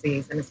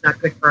policies, and it's not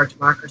good for our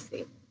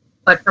democracy.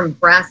 But from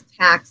brass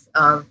tacks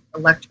of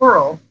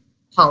electoral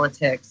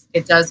politics,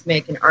 it does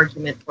make an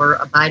argument for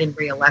a Biden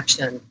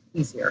re-election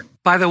easier.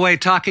 By the way,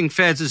 Talking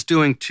Feds is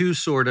doing two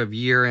sort of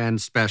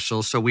year-end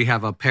specials. So we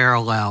have a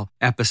parallel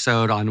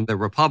episode on the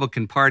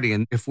Republican Party.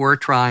 And if we're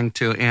trying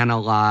to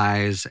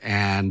analyze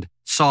and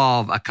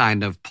solve a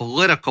kind of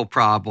political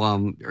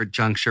problem or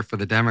juncture for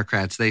the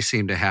Democrats, they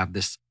seem to have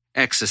this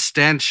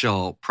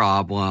existential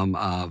problem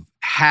of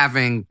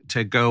having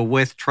to go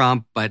with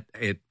Trump, but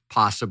it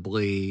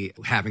possibly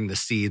having the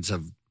seeds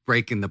of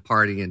breaking the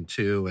party in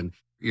two. And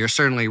You're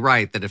certainly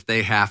right that if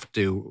they have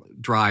to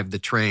drive the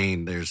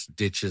train, there's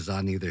ditches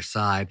on either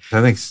side.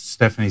 I think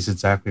Stephanie's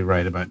exactly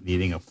right about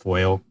needing a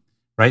foil.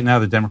 Right now,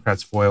 the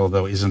Democrats' foil,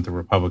 though, isn't the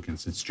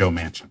Republicans. It's Joe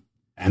Manchin.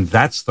 And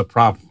that's the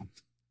problem.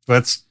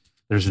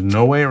 There's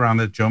no way around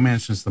it. Joe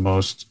Manchin's the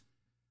most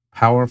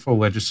powerful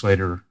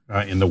legislator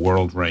in the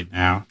world right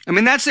now. I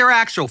mean, that's their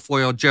actual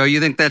foil, Joe. You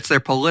think that's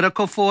their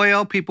political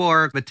foil? People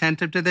are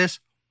attentive to this?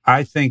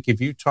 I think if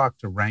you talk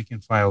to rank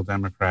and file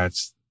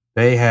Democrats,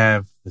 they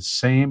have the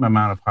same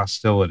amount of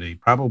hostility,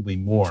 probably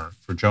more,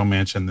 for Joe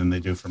Manchin than they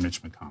do for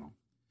Mitch McConnell.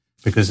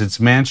 Because it's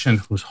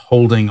Manchin who's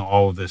holding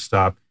all of this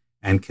stuff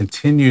and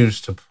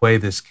continues to play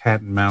this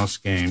cat and mouse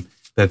game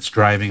that's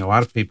driving a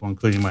lot of people,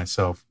 including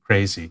myself,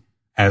 crazy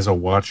as a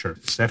watcher.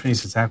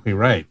 Stephanie's exactly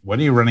right. What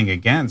are you running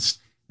against?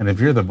 And if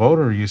you're the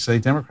voter, you say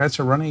Democrats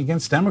are running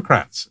against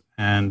Democrats.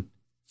 And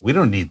we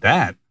don't need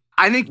that.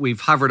 I think we've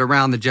hovered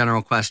around the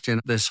general question,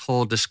 this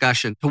whole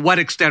discussion, to what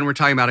extent we're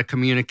talking about a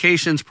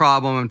communications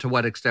problem and to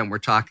what extent we're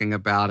talking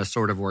about a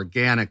sort of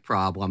organic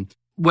problem.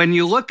 When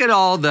you look at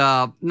all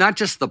the, not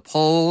just the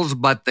polls,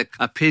 but the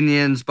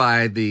opinions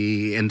by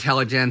the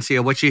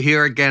intelligentsia, what you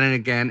hear again and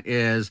again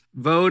is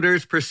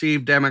voters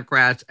perceive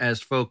Democrats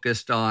as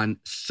focused on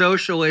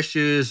social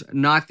issues,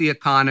 not the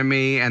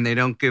economy, and they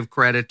don't give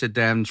credit to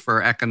Dems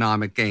for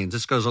economic gains.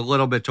 This goes a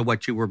little bit to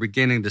what you were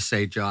beginning to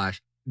say,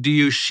 Josh. Do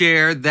you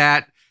share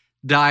that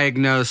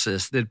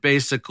diagnosis that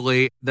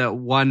basically the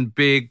one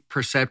big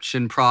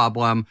perception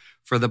problem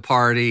for the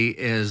party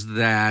is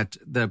that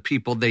the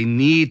people they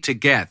need to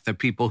get, the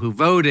people who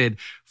voted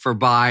for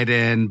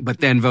Biden but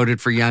then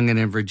voted for Youngkin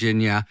in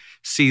Virginia,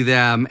 see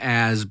them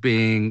as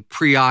being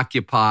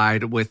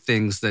preoccupied with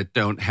things that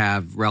don't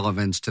have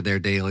relevance to their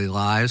daily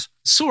lives?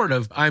 Sort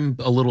of. I'm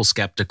a little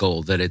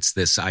skeptical that it's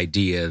this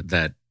idea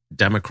that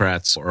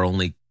Democrats are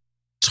only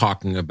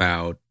talking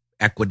about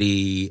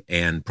equity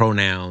and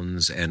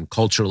pronouns and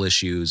cultural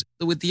issues.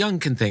 With the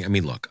Youngkin thing, I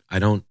mean, look, I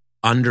don't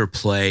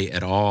underplay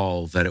at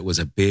all that it was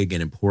a big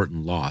and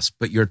important loss,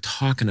 but you're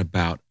talking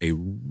about a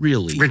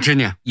really...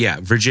 Virginia,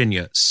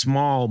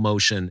 small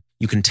motion.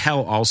 You can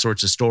tell all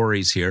sorts of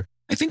stories here.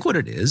 I think what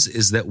it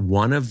is that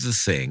one of the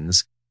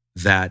things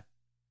that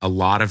a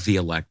lot of the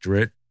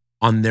electorate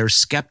on their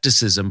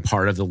skepticism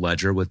part of the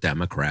ledger with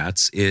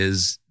Democrats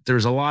is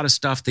there's a lot of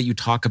stuff that you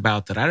talk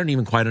about that I don't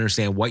even quite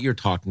understand what you're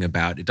talking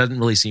about. It doesn't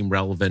really seem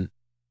relevant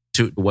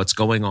to what's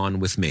going on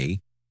with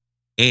me.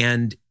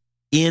 And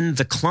in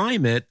the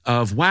climate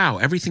of, wow,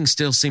 everything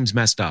still seems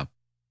messed up.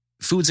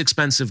 Food's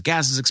expensive,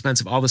 gas is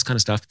expensive, all this kind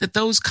of stuff, that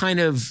those kind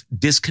of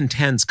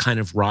discontents kind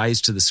of rise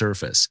to the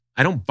surface.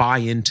 I don't buy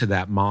into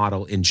that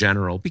model in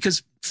general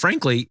because,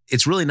 frankly,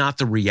 it's really not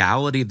the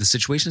reality of the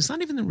situation. It's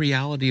not even the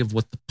reality of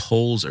what the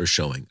polls are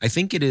showing. I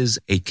think it is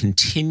a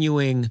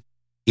continuing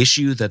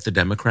issue that the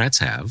Democrats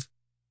have,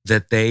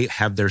 that they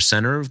have their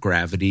center of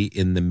gravity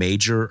in the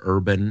major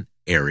urban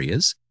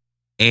areas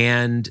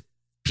and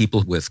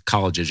people with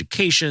college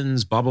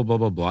educations, blah, blah, blah,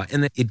 blah, blah.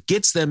 And it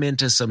gets them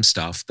into some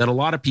stuff that a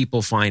lot of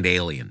people find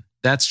alien.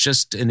 That's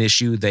just an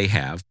issue they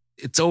have.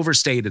 It's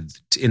overstated,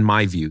 in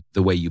my view,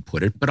 the way you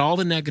put it. But all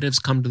the negatives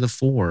come to the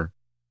fore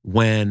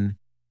when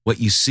what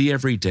you see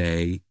every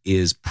day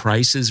is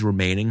prices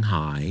remaining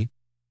high.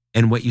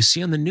 And what you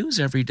see on the news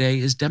every day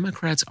is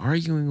Democrats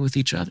arguing with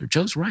each other.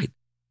 Joe's right.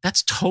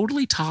 That's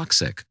totally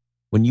toxic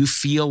when you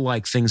feel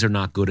like things are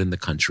not good in the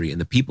country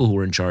and the people who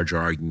are in charge are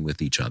arguing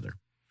with each other.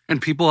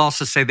 And people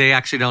also say they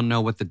actually don't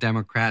know what the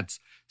Democrats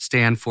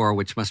stand for,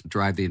 which must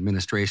drive the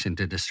administration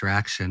to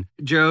distraction.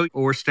 Joe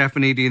or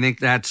Stephanie, do you think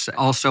that's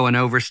also an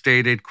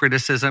overstated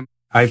criticism?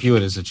 I view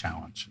it as a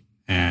challenge.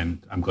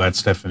 And I'm glad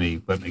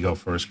Stephanie let me go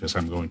first because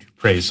I'm going to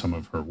praise some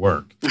of her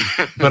work.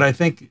 But I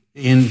think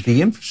in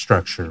the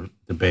infrastructure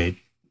debate,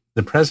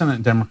 the president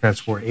and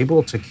Democrats were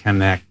able to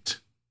connect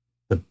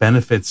the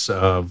benefits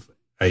of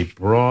a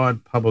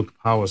broad public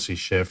policy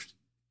shift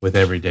with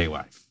everyday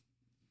life.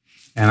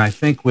 And I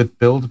think with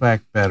Build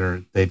Back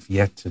Better, they've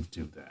yet to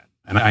do that.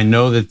 And I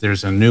know that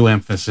there's a new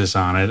emphasis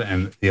on it,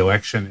 and the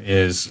election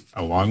is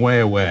a long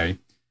way away.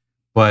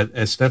 But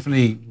as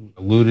Stephanie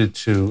alluded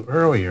to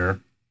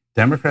earlier,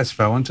 Democrats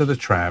fell into the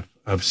trap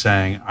of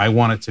saying, I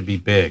want it to be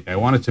big. I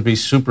want it to be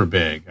super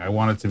big. I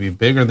want it to be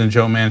bigger than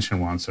Joe Manchin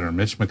wants it or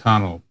Mitch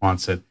McConnell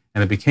wants it.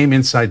 And it became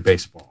inside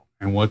baseball.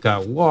 And what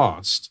got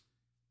lost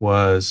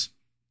was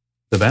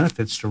the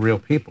benefits to real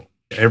people.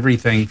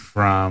 Everything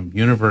from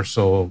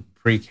universal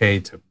pre-K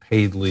to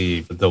paid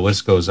leave, the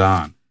list goes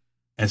on.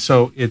 And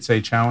so it's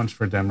a challenge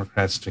for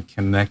Democrats to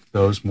connect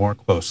those more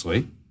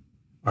closely,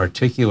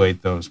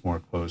 articulate those more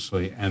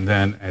closely, and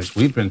then, as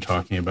we've been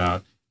talking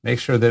about, make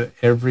sure that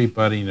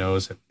everybody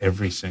knows that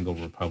every single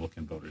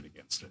Republican voted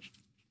against it.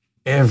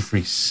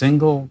 Every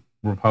single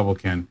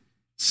Republican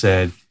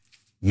said,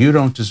 you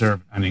don't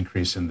deserve an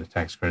increase in the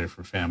tax credit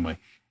for family.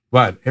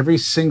 But every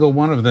single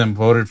one of them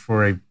voted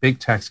for a big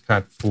tax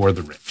cut for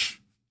the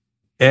rich.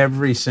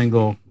 Every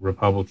single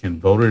Republican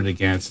voted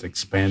against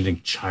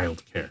expanding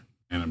child care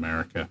in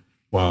America,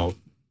 while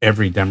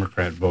every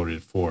Democrat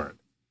voted for it.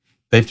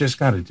 They've just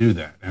got to do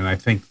that. And I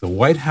think the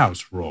White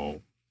House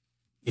role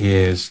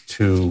is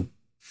to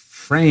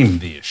frame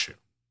the issue,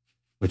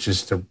 which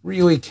is to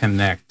really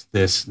connect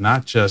this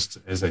not just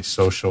as a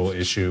social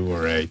issue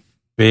or a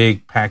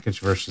big package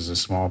versus a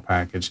small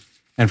package.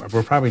 And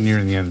we're probably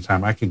nearing the end of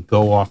time. I could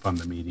go off on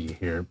the media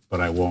here, but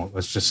I won't.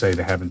 Let's just say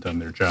they haven't done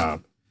their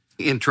job.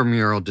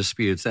 Intramural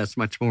disputes, that's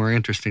much more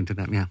interesting to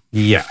them, yeah.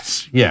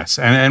 Yes.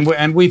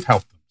 And we've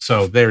helped them.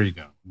 So there you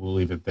go. We'll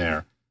leave it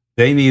there.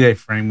 They need a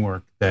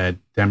framework that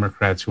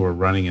Democrats who are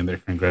running in their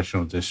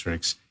congressional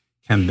districts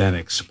can then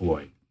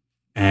exploit.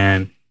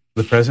 And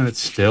the president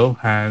still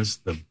has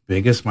the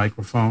biggest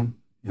microphone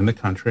in the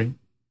country,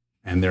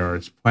 and there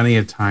is plenty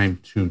of time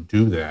to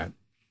do that.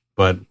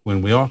 But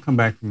when we all come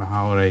back from the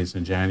holidays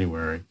in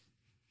January,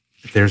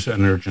 there's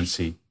an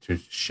urgency to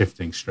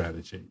shifting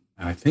strategy.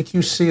 And I think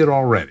you see it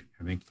already.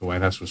 I think the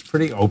White House was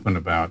pretty open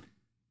about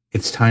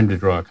it's time to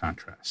draw a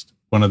contrast.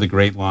 One of the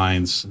great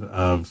lines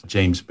of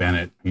James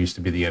Bennett, who used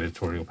to be the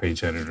editorial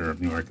page editor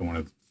of New York and one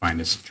of the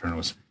finest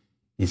journalists,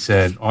 he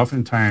said,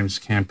 oftentimes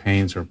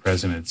campaigns or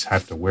presidents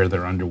have to wear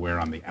their underwear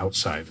on the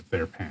outside of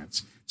their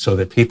pants so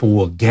that people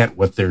will get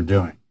what they're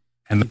doing.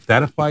 And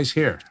that applies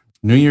here.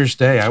 New Year's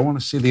Day, I want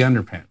to see the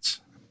underpants.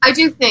 I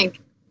do think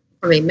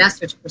from a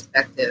message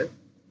perspective,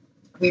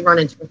 we run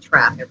into a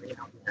trap every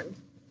now and then.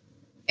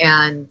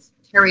 And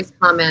Terry's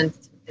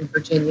comment in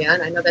Virginia,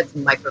 and I know that's a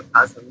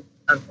microcosm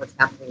of what's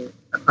happening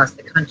across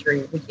the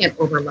country. We can't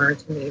overlearn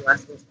too many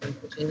lessons from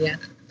Virginia,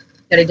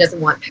 that he doesn't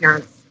want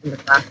parents in the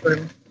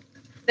classroom.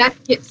 That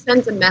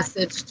sends a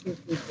message to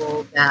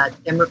people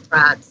that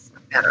Democrats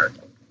are better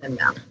than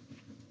them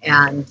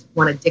and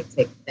want to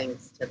dictate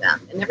things to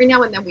them. And every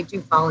now and then we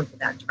do fall into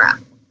that trap.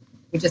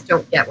 We just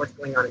don't get what's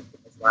going on in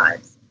people's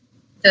lives.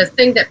 The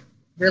thing that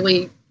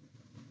really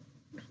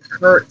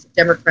hurt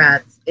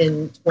Democrats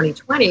in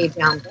 2020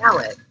 down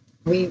ballot,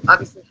 we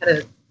obviously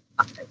had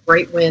a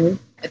great win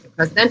at the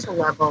presidential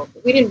level,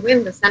 but we didn't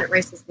win the Senate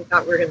races we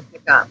thought we were going to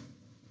pick up.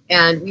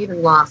 And we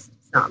even lost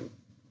some,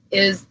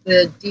 is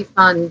the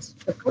defund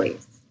the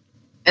police.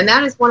 And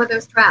that is one of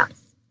those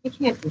traps. You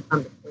can't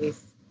defund the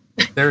police.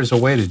 There's a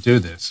way to do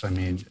this. I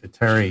mean,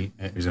 Terry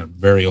is a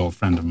very old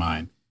friend of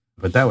mine,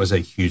 but that was a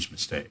huge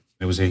mistake.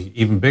 It was an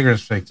even bigger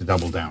mistake to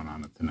double down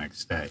on it the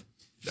next day.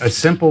 A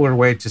simpler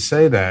way to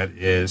say that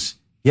is,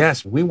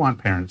 yes, we want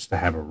parents to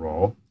have a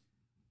role,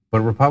 but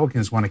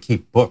Republicans want to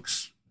keep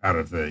books out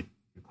of the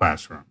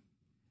classroom.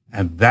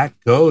 And that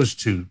goes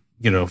to,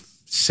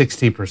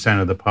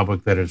 60% of the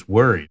public that is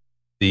worried.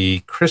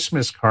 The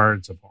Christmas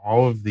cards of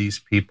all of these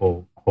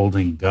people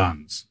holding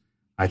guns,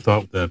 I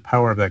thought the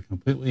power of that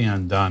completely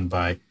undone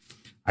by,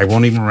 I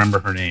won't even remember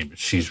her name, but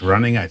she's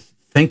running, I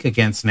think,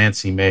 against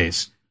Nancy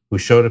Mace, who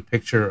showed a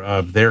picture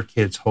of their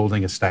kids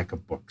holding a stack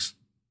of books.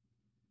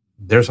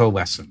 There's a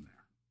lesson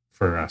there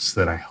for us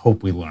that I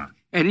hope we learn.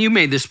 And you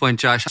made this point,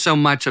 Josh. So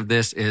much of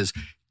this is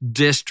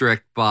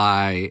district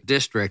by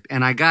district.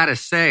 And I got to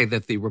say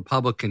that the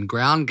Republican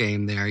ground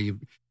game there,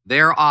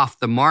 they're off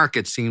the mark,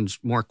 it seems,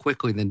 more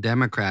quickly than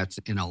Democrats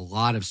in a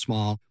lot of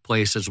small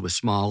places with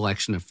small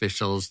election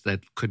officials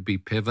that could be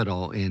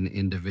pivotal in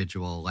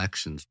individual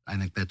elections. I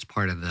think that's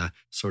part of the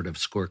sort of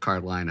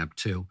scorecard lineup,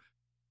 too.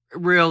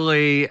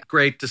 Really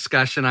great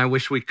discussion. I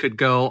wish we could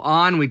go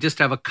on. We just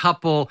have a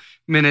couple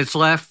minutes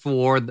left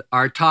for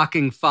our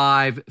Talking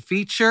Five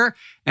feature.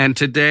 And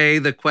today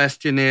the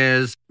question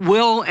is,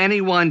 will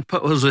anyone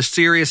pose a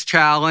serious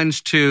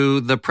challenge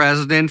to the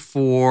president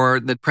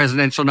for the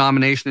presidential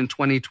nomination in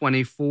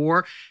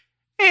 2024?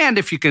 And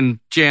if you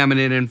can jam it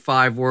in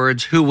 5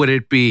 words, who would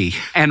it be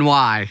and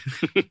why?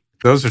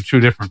 Those are 2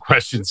 different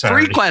questions.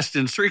 Three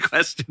questions.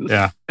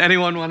 Yeah.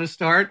 Anyone want to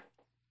start?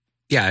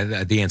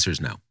 Yeah, the answer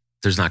is no.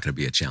 There's not going to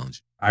be a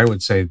challenge. I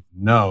would say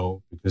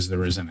no, because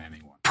there isn't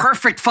anyone.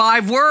 Perfect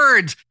 5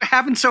 words. It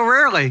happens so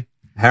rarely.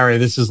 Harry,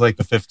 this is like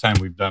the 5th time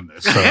we've done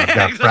this, so I've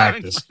got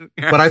practice.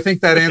 Yeah. But I think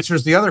that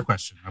answers the other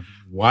question.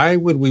 Why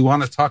would we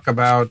want to talk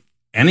about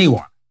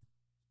anyone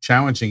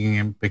challenging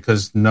him?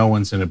 Because no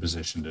one's in a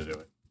position to do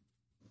it.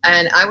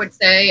 And I would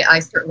say I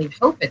certainly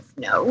hope it's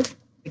no,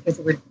 because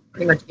it would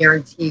pretty much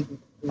guarantee we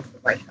lose the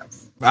White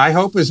House. I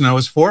hope his no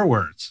is 4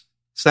 words.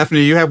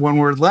 Stephanie, you have 1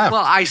 word left.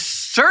 Well, I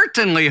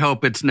certainly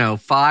hope it's no.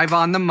 5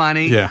 on the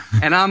money. Yeah.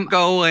 And I'm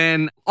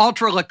going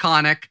ultra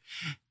laconic.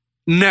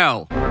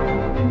 No.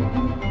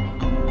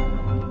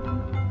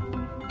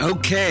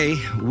 Okay,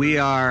 we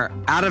are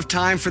out of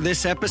time for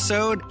this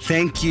episode.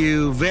 Thank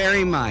you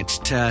very much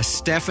to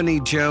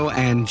Stephanie, Joe,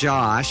 and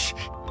Josh.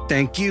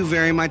 Thank you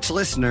very much,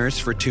 listeners,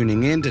 for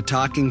tuning in to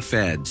Talking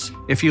Feds.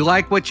 If you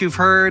like what you've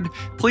heard,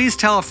 please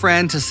tell a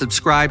friend to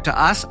subscribe to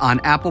us on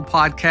Apple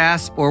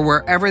Podcasts or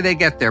wherever they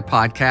get their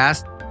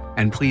podcasts.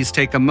 And please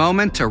take a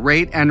moment to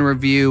rate and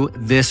review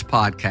this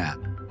podcast.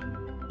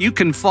 You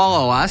can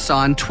follow us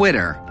on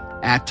Twitter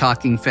at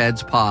Talking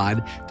Feds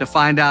Pod to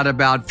find out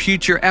about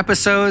future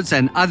episodes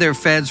and other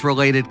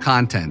Feds-related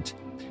content.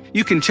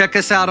 You can check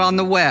us out on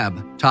the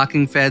web,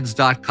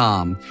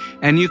 talkingfeds.com,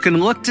 and you can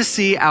look to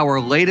see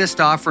our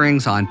latest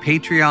offerings on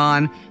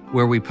Patreon,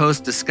 where we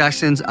post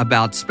discussions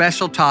about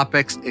special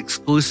topics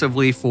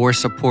exclusively for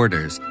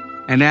supporters.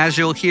 And as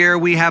you'll hear,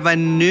 we have a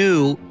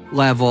new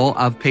level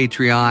of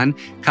Patreon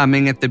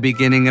coming at the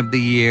beginning of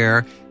the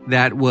year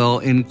that will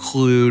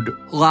include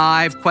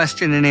live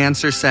question and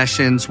answer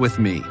sessions with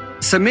me.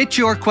 Submit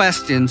your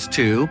questions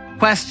to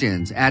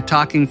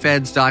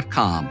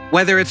questions@talkingfeds.com,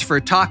 whether it's for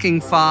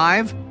Talking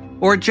 5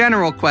 or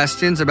general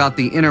questions about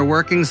the inner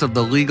workings of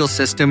the legal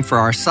system for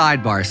our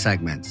sidebar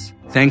segments.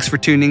 Thanks for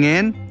tuning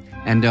in,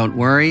 and don't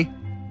worry,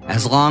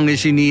 as long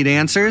as you need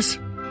answers,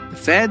 the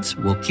feds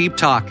will keep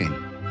talking.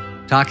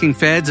 Talking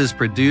Feds is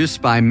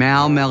produced by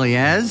Mal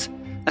Meliez,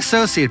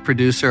 associate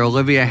producer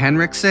Olivia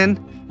Henriksen,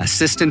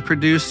 assistant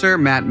producer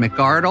Matt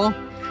McArdle,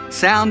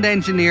 sound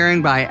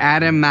engineering by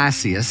Adam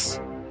Macias.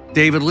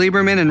 David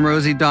Lieberman and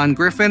Rosie Dawn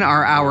Griffin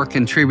are our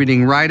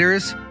contributing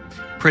writers.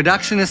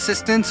 Production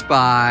assistance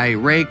by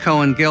Ray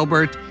Cohen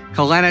Gilbert,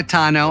 Kalena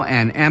Tano,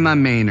 and Emma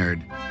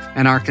Maynard.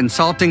 And our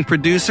consulting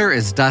producer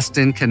is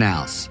Dustin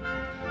Canals.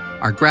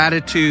 Our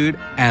gratitude,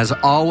 as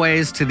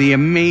always, to the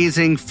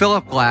amazing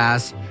Philip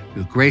Glass,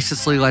 who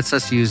graciously lets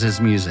us use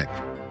his music.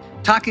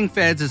 Talking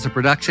Feds is a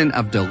production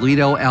of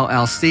Dolito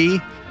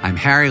LLC. I'm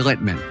Harry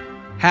Littman.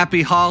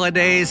 Happy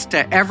holidays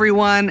to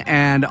everyone,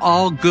 and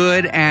all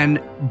good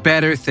and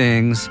better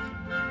things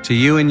to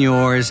you and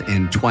yours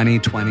in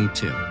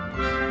 2022.